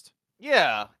artist.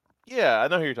 Yeah, yeah, I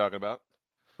know who you're talking about.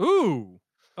 Ooh.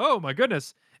 Oh my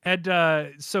goodness.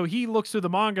 And so he looks through the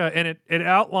manga and it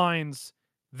outlines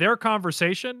their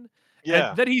conversation. And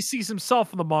Yeah, then he sees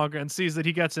himself in the manga and sees that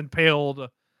he gets impaled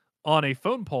on a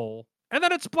phone pole. And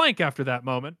then it's blank after that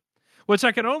moment, which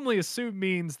I can only assume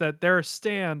means that their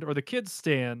stand or the kid's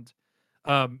stand,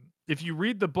 if you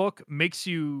read the book, makes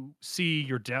you see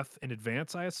your death in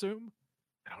advance, I assume.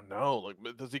 I don't know. Like,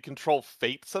 does he control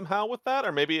fate somehow with that,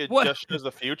 or maybe it What just shows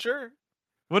the future?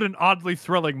 what an oddly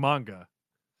thrilling manga.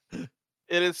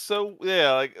 It is so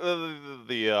yeah. Like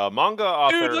the manga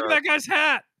Dude, look at author. that guy's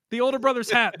hat. The older brother's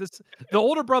hat. The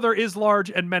older brother is large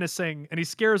and menacing, and he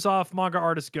scares off manga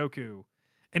artist Goku.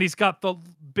 And he's got the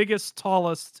biggest,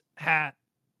 tallest hat.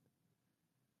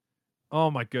 Oh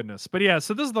my goodness. But yeah,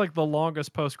 so this is like the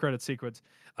longest post-credit sequence.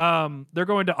 They're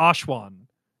going to Ashwan,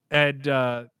 and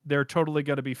they're totally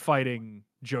gonna be fighting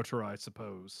Jotaro, I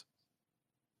suppose.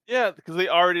 Yeah, because they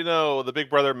already know the big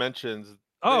brother mentions.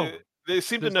 Oh, They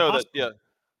seem to there's the know that. Yeah, hospital.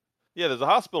 yeah. There's a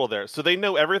hospital there, so they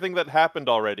know everything that happened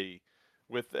already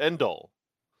with Endol.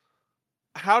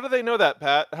 How do they know that,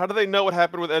 Pat? How do they know what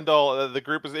happened with Endol? The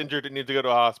group is injured and need to go to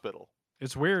a hospital.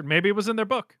 It's weird. Maybe it was in their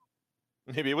book.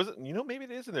 Maybe it wasn't. Maybe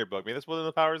it is in their book. Maybe that's one of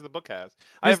the powers the book has.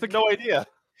 I Because have no idea.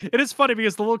 it is funny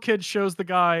because the little kid shows the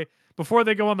guy before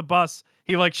they go on the bus.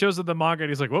 He like shows him the manga and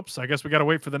he's like, "Whoops! I guess we got to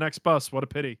wait for the next bus. What a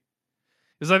pity."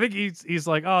 Because I think he's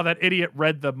like, oh, that idiot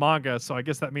read the manga, so I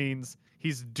guess that means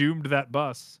he's doomed that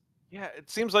bus. Yeah,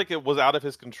 it seems like it was out of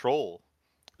his control,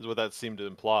 is what that seemed to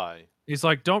imply. He's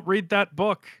like, don't read that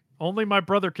book. Only my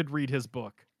brother could read his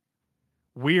book.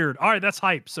 Weird. All right, that's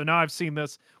hype. So now I've seen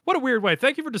this. What a weird way.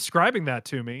 Thank you for describing that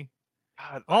to me.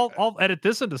 God, I'll edit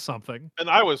this into something. and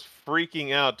I was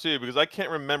freaking out too because I can't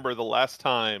remember the last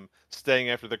time staying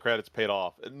after the credits paid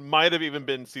off. It might have even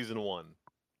been season 1.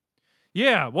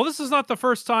 Yeah. Well, this is not the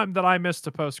first time that I missed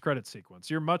a post credit sequence.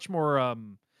 You're much more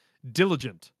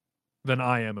diligent than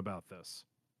I am about this.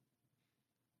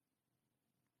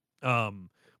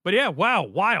 But yeah, wow,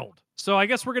 wild. So I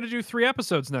guess we're gonna do 3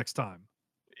 episodes next time.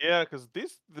 Yeah, because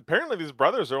these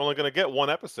brothers are only going to get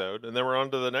 1 episode, and then we're on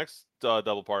to the next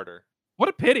double parter. What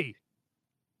a pity.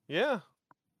 Yeah,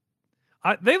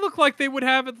 They look like they would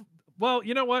have it. Well,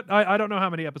 you know what? I don't know how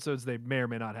many episodes they may or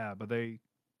may not have, but they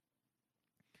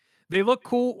look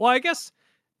cool. Well, I guess.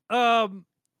 All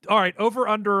right. Over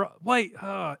under. Wait.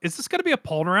 Is this going to be a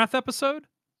Polnareff episode?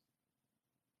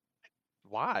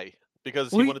 why?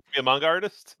 Because he Well, wanted to be a manga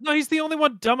artist. no, he's the only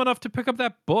one dumb enough to pick up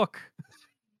that book.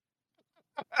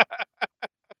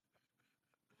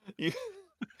 You-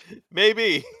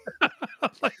 Maybe,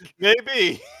 like,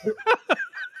 maybe.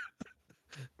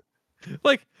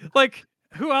 like,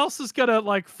 who else is gonna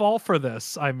like fall for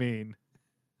this? I mean,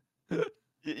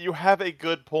 You have a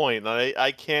good point.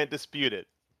 I can't dispute it.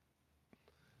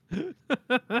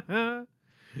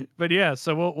 but yeah.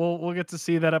 So we'll get to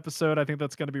see that episode. I think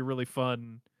that's going to be really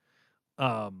fun.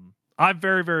 I'm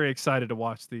very very excited to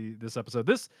watch this episode.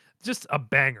 This just a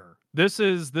banger. This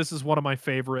is one of my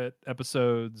favorite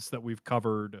episodes that we've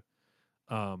covered.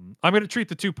 I'm going to treat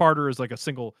the two-parter as like a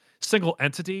single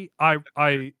entity.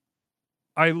 I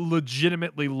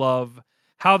legitimately love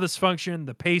how this functioned,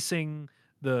 the pacing,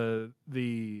 the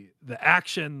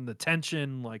action, the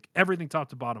tension, like everything top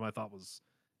to bottom I thought was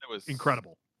It was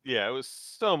incredible. Yeah, it was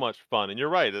so much fun, and you're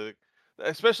right.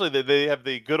 Especially that they have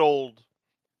the good old.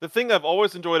 The thing I've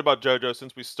always enjoyed about JoJo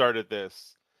since we started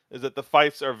this is that the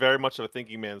fights are very much of a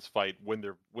thinking man's fight when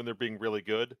they're being really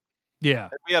good. Yeah.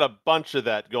 And we had a bunch of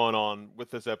that going on with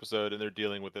this episode, and they're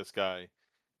dealing with this guy.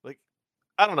 Like,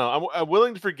 I don't know. I'm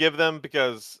willing to forgive them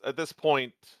because at this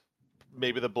point,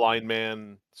 maybe the blind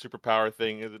man superpower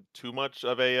thing isn't too much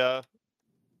of a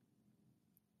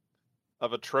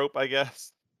trope, I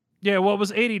guess. Yeah, well, it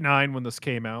was 89 when this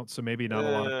came out, so maybe not a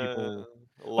lot of Uh, people. a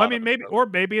Well, I lot mean, of a maybe, trope. or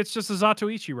maybe it's just a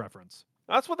Zatoichi reference.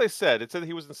 That's what they said. It said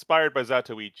he was inspired by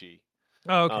Zatoichi.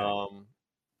 Oh, okay. Um,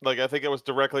 like I think it was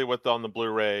directly with on the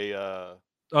Blu-ray.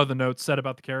 Oh, the notes said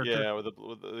about the character. Yeah, with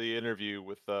the interview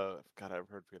with God, I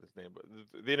forget his name, but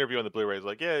the interview on the Blu-ray is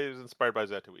like, yeah, he was inspired by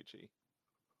Zatoichi.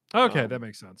 Okay, that Um,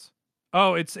 makes sense.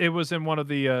 Oh, it was in one of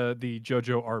the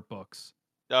JoJo art books,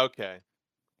 okay,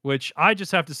 which I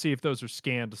just have to see if those are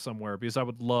scanned somewhere because I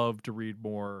would love to read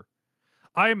more.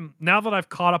 I'm now that I've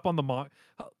caught up on the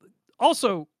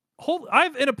also,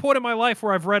 I've in a point in my life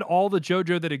where I've read all the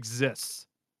JoJo that exists.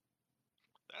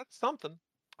 that's something.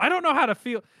 I don't know how to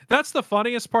feel. That's the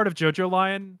funniest part of JoJo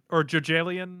Lion or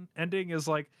JoJalian ending is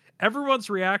like everyone's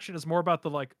reaction is more about the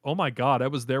like, oh my god, I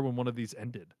was there when one of these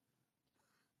ended.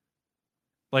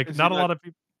 Like Is he not a not? lot of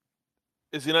people.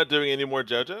 Is he not doing any more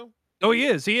JoJo? Oh, he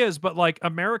is, but like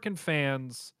American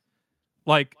fans,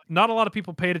 like not a lot of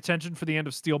people paid attention for the end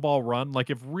of Steel Ball Run. Like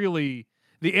if really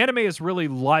the anime has really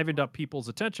livened up people's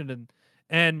attention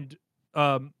and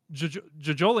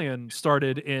JoJolion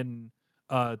started in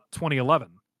 2011.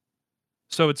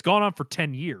 So it's gone on for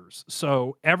 10 years.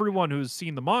 So everyone who's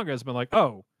seen the manga has been like,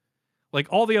 "Oh, like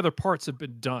all the other parts have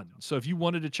been done." So if you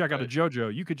wanted to check out a Right.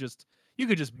 JoJo, you could just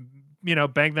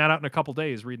bang that out in a couple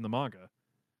days reading the manga.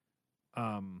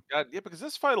 Um God, yeah, because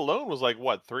this fight alone was like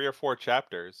what 3 or 4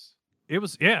 chapters. it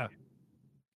was yeah.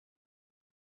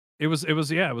 It was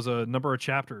a number of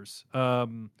chapters. Yeah,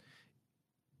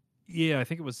 I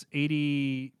think it was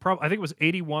 80 I think it was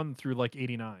 81 through like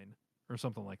 89 or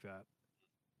something like that.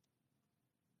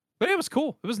 But it was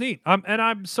cool. It was neat. And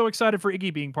I'm so excited for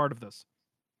Iggy being part of this.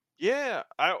 Yeah,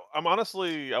 I'm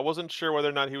honestly I wasn't sure whether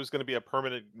or not he was going to be a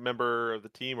permanent member of the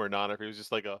team or not, or if he was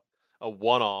just like a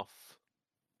one-off.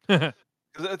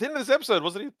 'Cause at the end of this episode,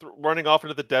 wasn't he running off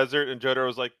into the desert, and Jotaro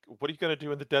was like, "What are you gonna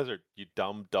do in the desert, you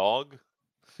dumb dog?"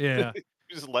 Yeah. You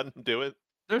just let him do it.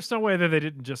 There's no way that they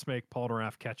didn't just make Paul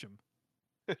Naraf catch him.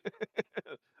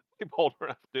 He pulled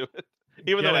around to do it,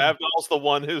 even though Get him. Avdol's the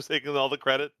one who's taking all the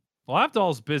credit. Well,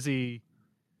 Abdal's busy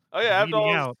Oh yeah, weeding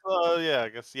Avdol's. out. Yeah, I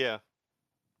guess yeah.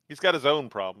 He's got his own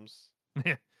problems.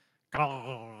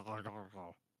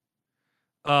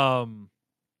 um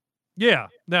yeah.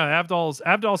 No, Abdal's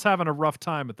having a rough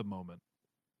time at the moment.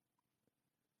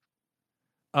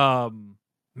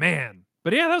 Man,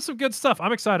 but yeah, that's some good stuff.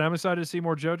 I'm excited. I'm excited to see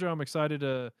more JoJo. I'm excited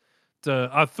to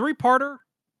a three-parter.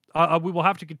 We will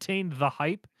have to contain the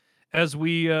hype as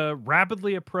we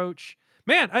rapidly approach.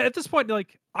 Man, at this point,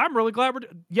 like, I'm really glad we're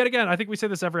yet again. I think we say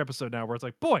this every episode now, where it's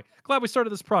like, boy, glad we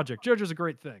started this project. JoJo's a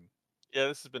great thing. Yeah,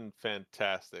 this has been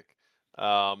fantastic.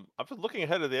 I've been looking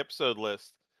ahead of the episode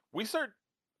list. We start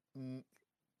n-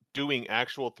 doing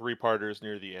actual three-parters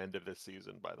near the end of this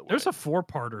season, by the way. There's a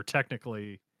four-parter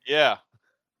technically. Yeah,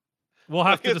 We'll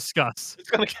have like to discuss. it's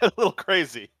gonna get a little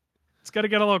crazy. It's gonna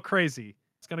get a little crazy.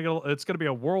 It's gonna be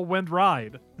a whirlwind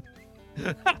ride.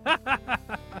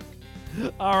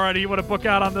 Alrighty, you want to book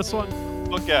out on this one?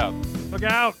 Look out. Look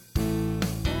out.